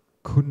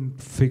 Couldn't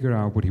figure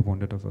out what he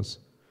wanted of us.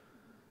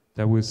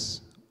 That was,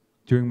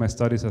 during my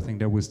studies, I think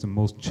that was the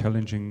most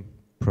challenging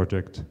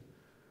project.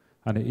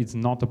 And it's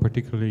not a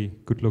particularly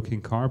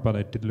good-looking car, but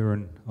I did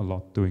learn a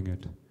lot doing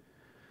it.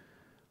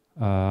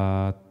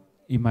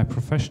 In my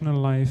professional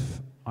life,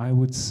 I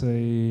would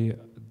say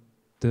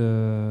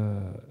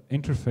the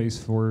interface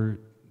for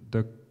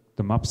the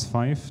MAPS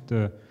 5,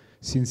 the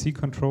CNC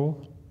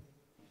control,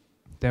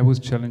 that was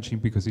challenging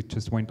because it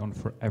just went on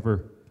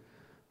forever.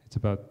 It's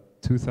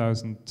about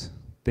 2,000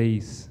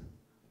 days,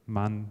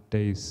 man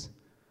days,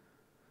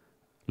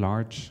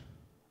 large,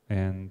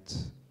 and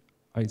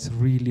it's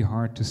really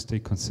hard to stay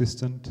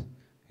consistent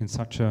in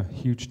such a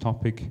huge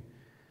topic.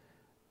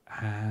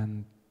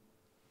 And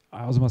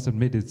I also must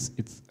admit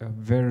it's a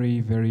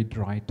very, very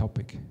dry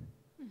topic.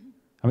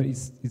 I mean,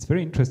 it's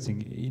very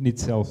interesting in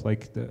itself,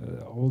 like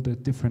all the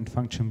different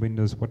function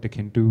windows, what they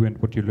can do and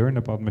what you learn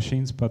about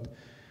machines, but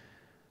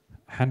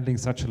handling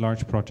such a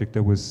large project,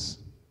 that was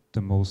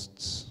the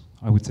most,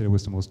 I would say it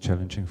was the most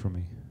challenging for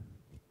me.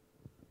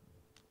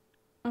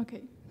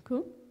 Okay,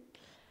 cool.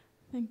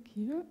 Thank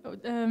you.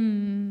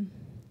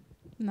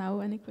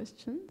 Now, any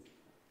questions?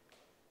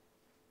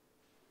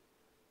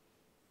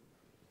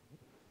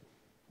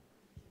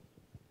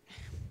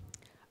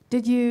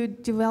 Did you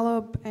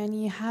develop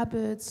any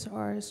habits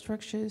or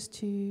structures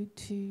to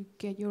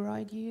get your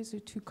ideas or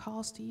to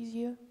cast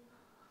easier?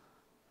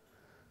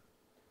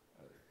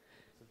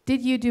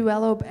 Did you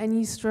develop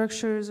any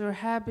structures or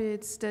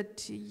habits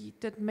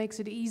that makes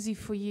it easy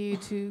for you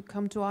to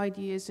come to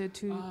ideas or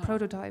to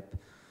prototype?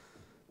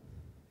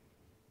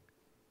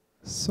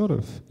 Sort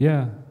of,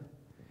 yeah.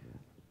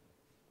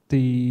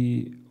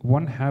 The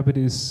one habit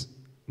is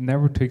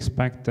never to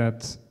expect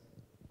that,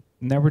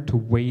 never to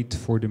wait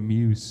for the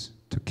muse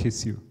to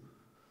kiss you.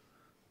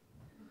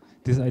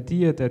 This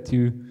idea that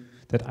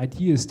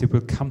ideas, they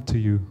will come to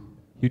you.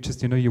 You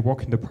just, you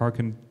walk in the park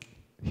and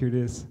here it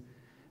is.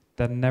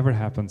 That never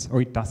happens,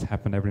 or it does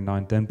happen every now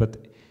and then,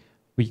 but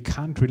we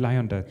can't rely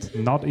on that,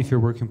 not if you're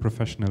working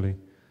professionally.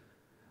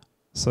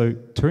 So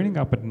turning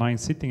up at 9,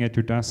 sitting at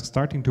your desk,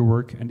 starting to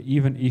work, and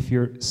even if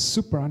you're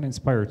super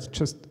uninspired,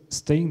 just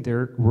staying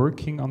there,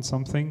 working on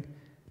something,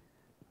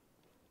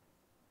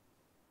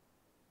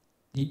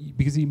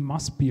 because you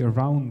must be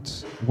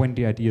around when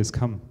the ideas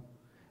come,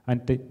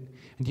 and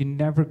you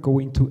never go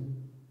into,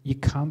 you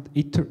can't,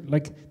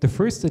 like the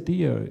first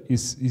idea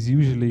is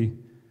usually,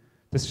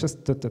 that's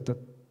just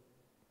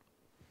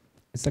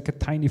it's like a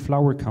tiny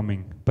flower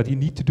coming, but you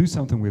need to do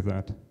something with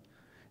that.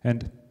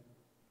 And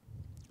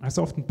I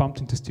so often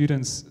bumped into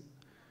students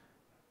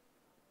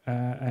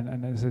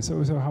and I said,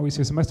 so how is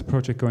your semester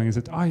project going? He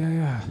said, oh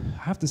yeah,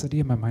 I have this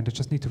idea in my mind, I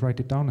just need to write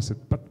it down. I said,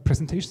 but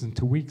presentation's in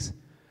 2 weeks.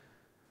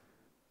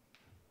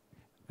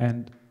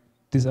 And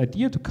this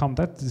idea to come,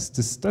 that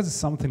is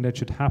something that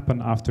should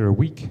happen after a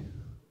week.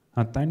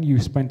 And then you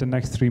spend the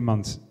next 3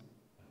 months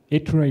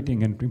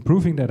iterating and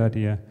improving that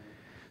idea.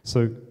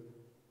 So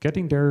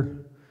getting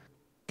there,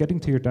 getting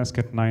to your desk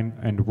at 9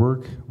 and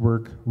work,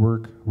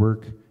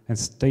 and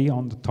stay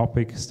on the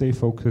topic, stay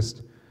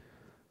focused.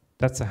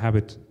 That's a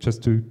habit,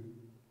 just to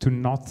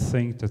not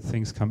think that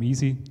things come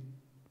easy,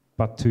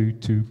 but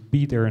to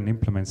be there and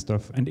implement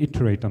stuff and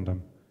iterate on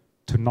them.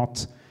 To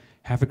not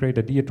have a great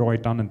idea, draw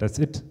it down, and that's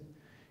it.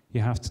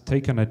 You have to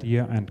take an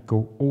idea and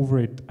go over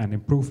it and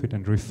improve it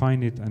and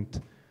refine it.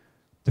 And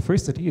the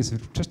first idea is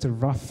just a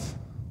rough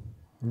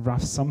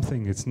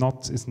something. It's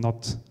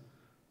not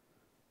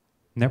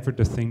never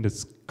the thing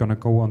that's gonna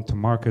go on to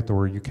market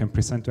or you can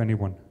present to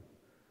anyone.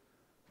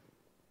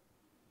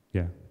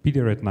 Yeah, be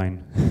there at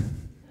 9.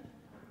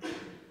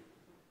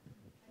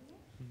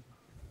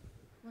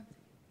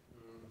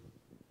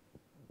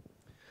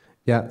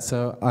 Yeah,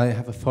 so I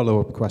have a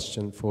follow-up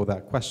question for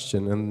that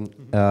question,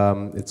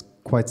 and it's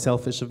quite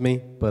selfish of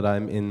me, but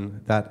I'm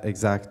in that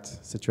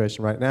exact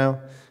situation right now.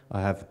 I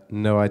have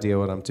no idea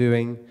what I'm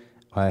doing.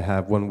 I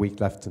have 1 week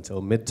left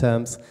until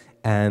midterms,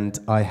 and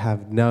I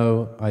have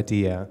no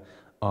idea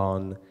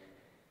on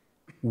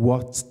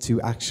what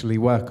to actually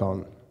work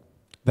on.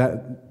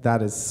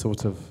 That is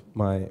sort of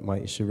my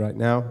issue right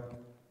now.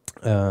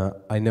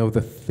 I know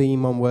the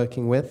theme I'm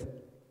working with,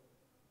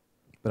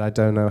 but I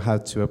don't know how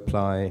to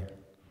apply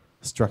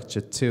structure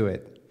to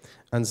it.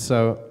 And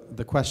so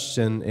the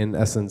question in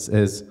essence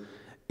is,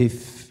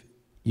 if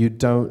you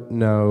don't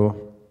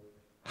know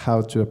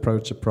how to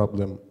approach a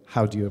problem,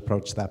 how do you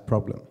approach that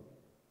problem?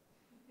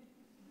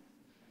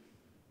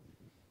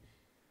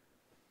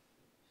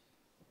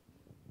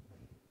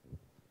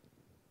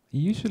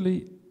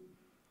 Usually,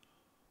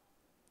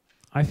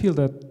 I feel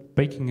that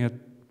making a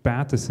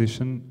bad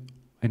decision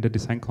in the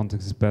design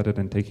context is better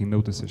than taking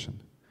no decision.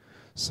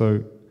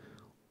 So,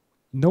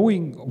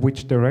 knowing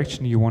which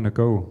direction you want to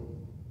go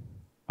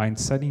and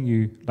setting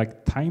you,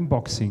 like time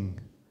boxing.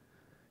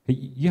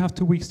 You have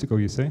 2 weeks to go,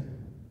 you say? There's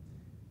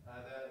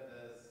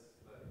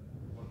like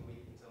 1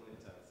 week until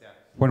midterms,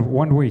 yeah.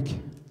 1 week?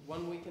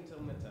 1 week until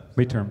midterms.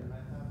 Midterm. I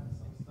have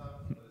some stuff,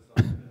 but it's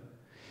not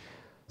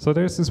So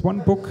there's this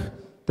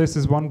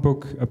one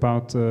book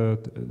about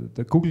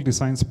the Google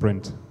Design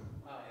Sprint.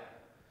 Oh, yeah.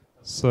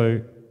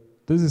 So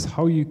this is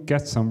how you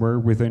get somewhere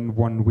within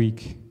 1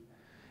 week.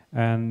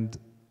 And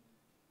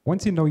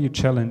once you know your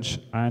challenge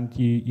and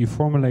you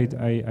formulate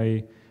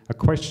a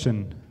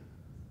question,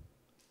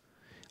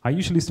 I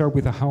usually start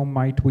with a how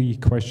might we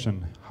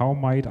question. How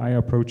might I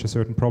approach a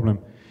certain problem?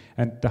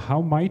 And the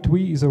how might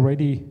we is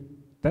already,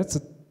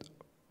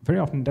 very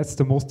often that's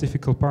the most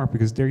difficult part,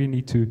 because there you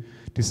need to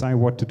decide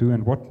what to do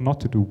and what not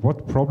to do,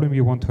 what problem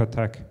you want to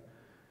attack.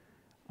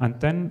 And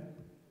then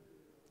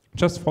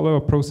just follow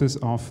a process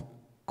of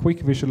quick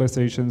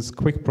visualizations,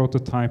 quick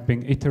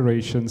prototyping,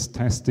 iterations,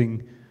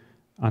 testing,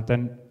 and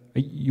then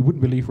you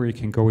wouldn't believe where you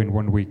can go in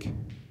 1 week.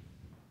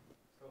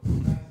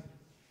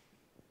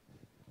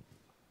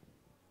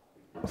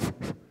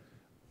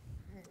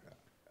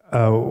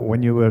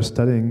 When you were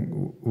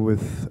studying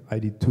with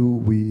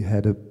ID2, we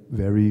had a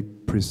very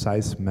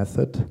precise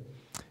method.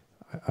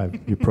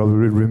 You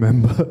probably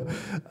remember.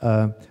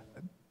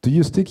 Do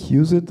you still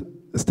use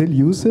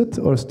it,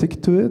 or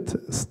stick to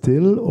it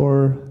still,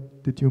 or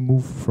did you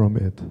move from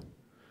it?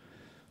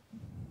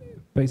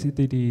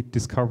 Basically, the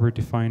discover,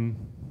 define,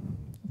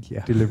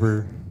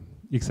 deliver,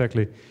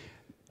 exactly.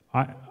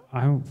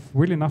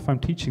 Really enough, I'm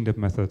teaching that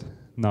method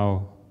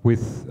now.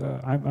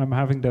 I'm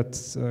having that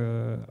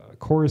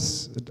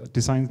course,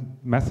 design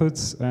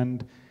methods,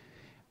 and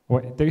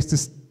there's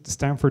this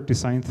Stanford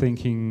design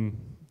thinking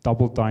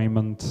double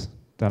diamond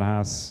that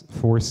has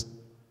 4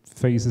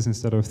 phases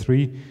instead of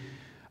 3.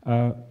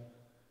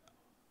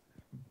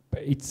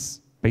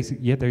 It's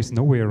basically, there's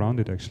no way around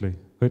it actually.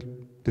 But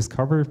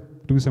discover,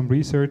 do some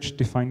research,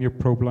 define your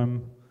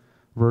problem,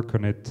 work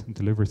on it, and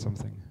deliver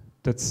something.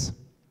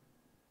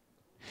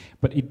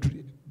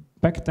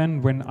 Back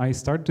then, when I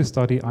started to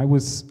study, I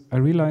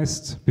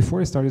realized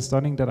before I started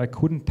studying that I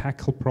couldn't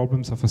tackle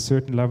problems of a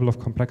certain level of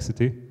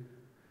complexity.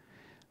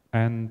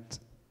 And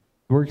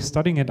work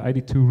studying at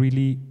ID2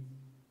 really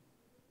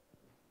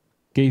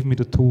gave me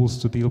the tools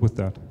to deal with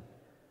that.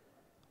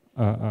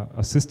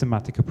 A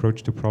systematic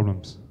approach to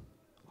problems.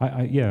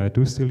 I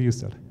do still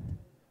use that.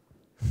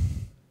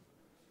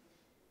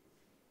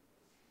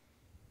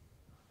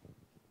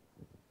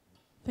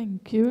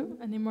 Thank you.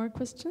 Any more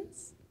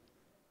questions?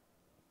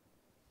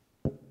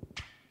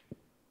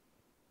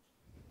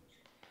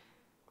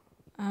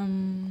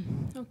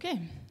 Okay,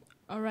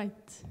 all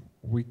right.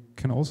 We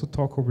can also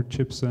talk over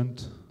chips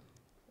and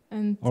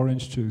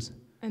orange juice.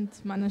 And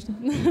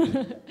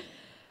management.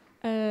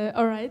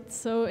 All right,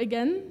 so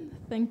again,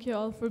 thank you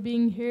all for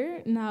being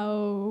here.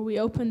 Now we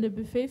open the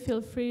buffet.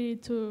 Feel free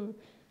to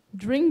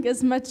drink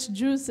as much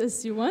juice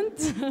as you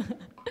want.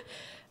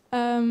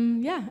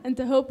 Yeah, and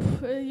I hope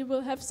you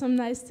will have some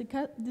nice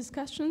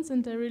discussions,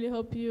 and I really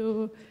hope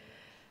you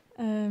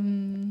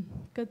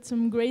got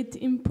some great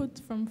input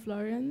from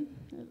Florian.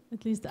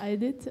 At least I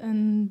did,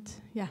 and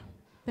yeah,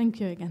 thank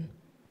you again.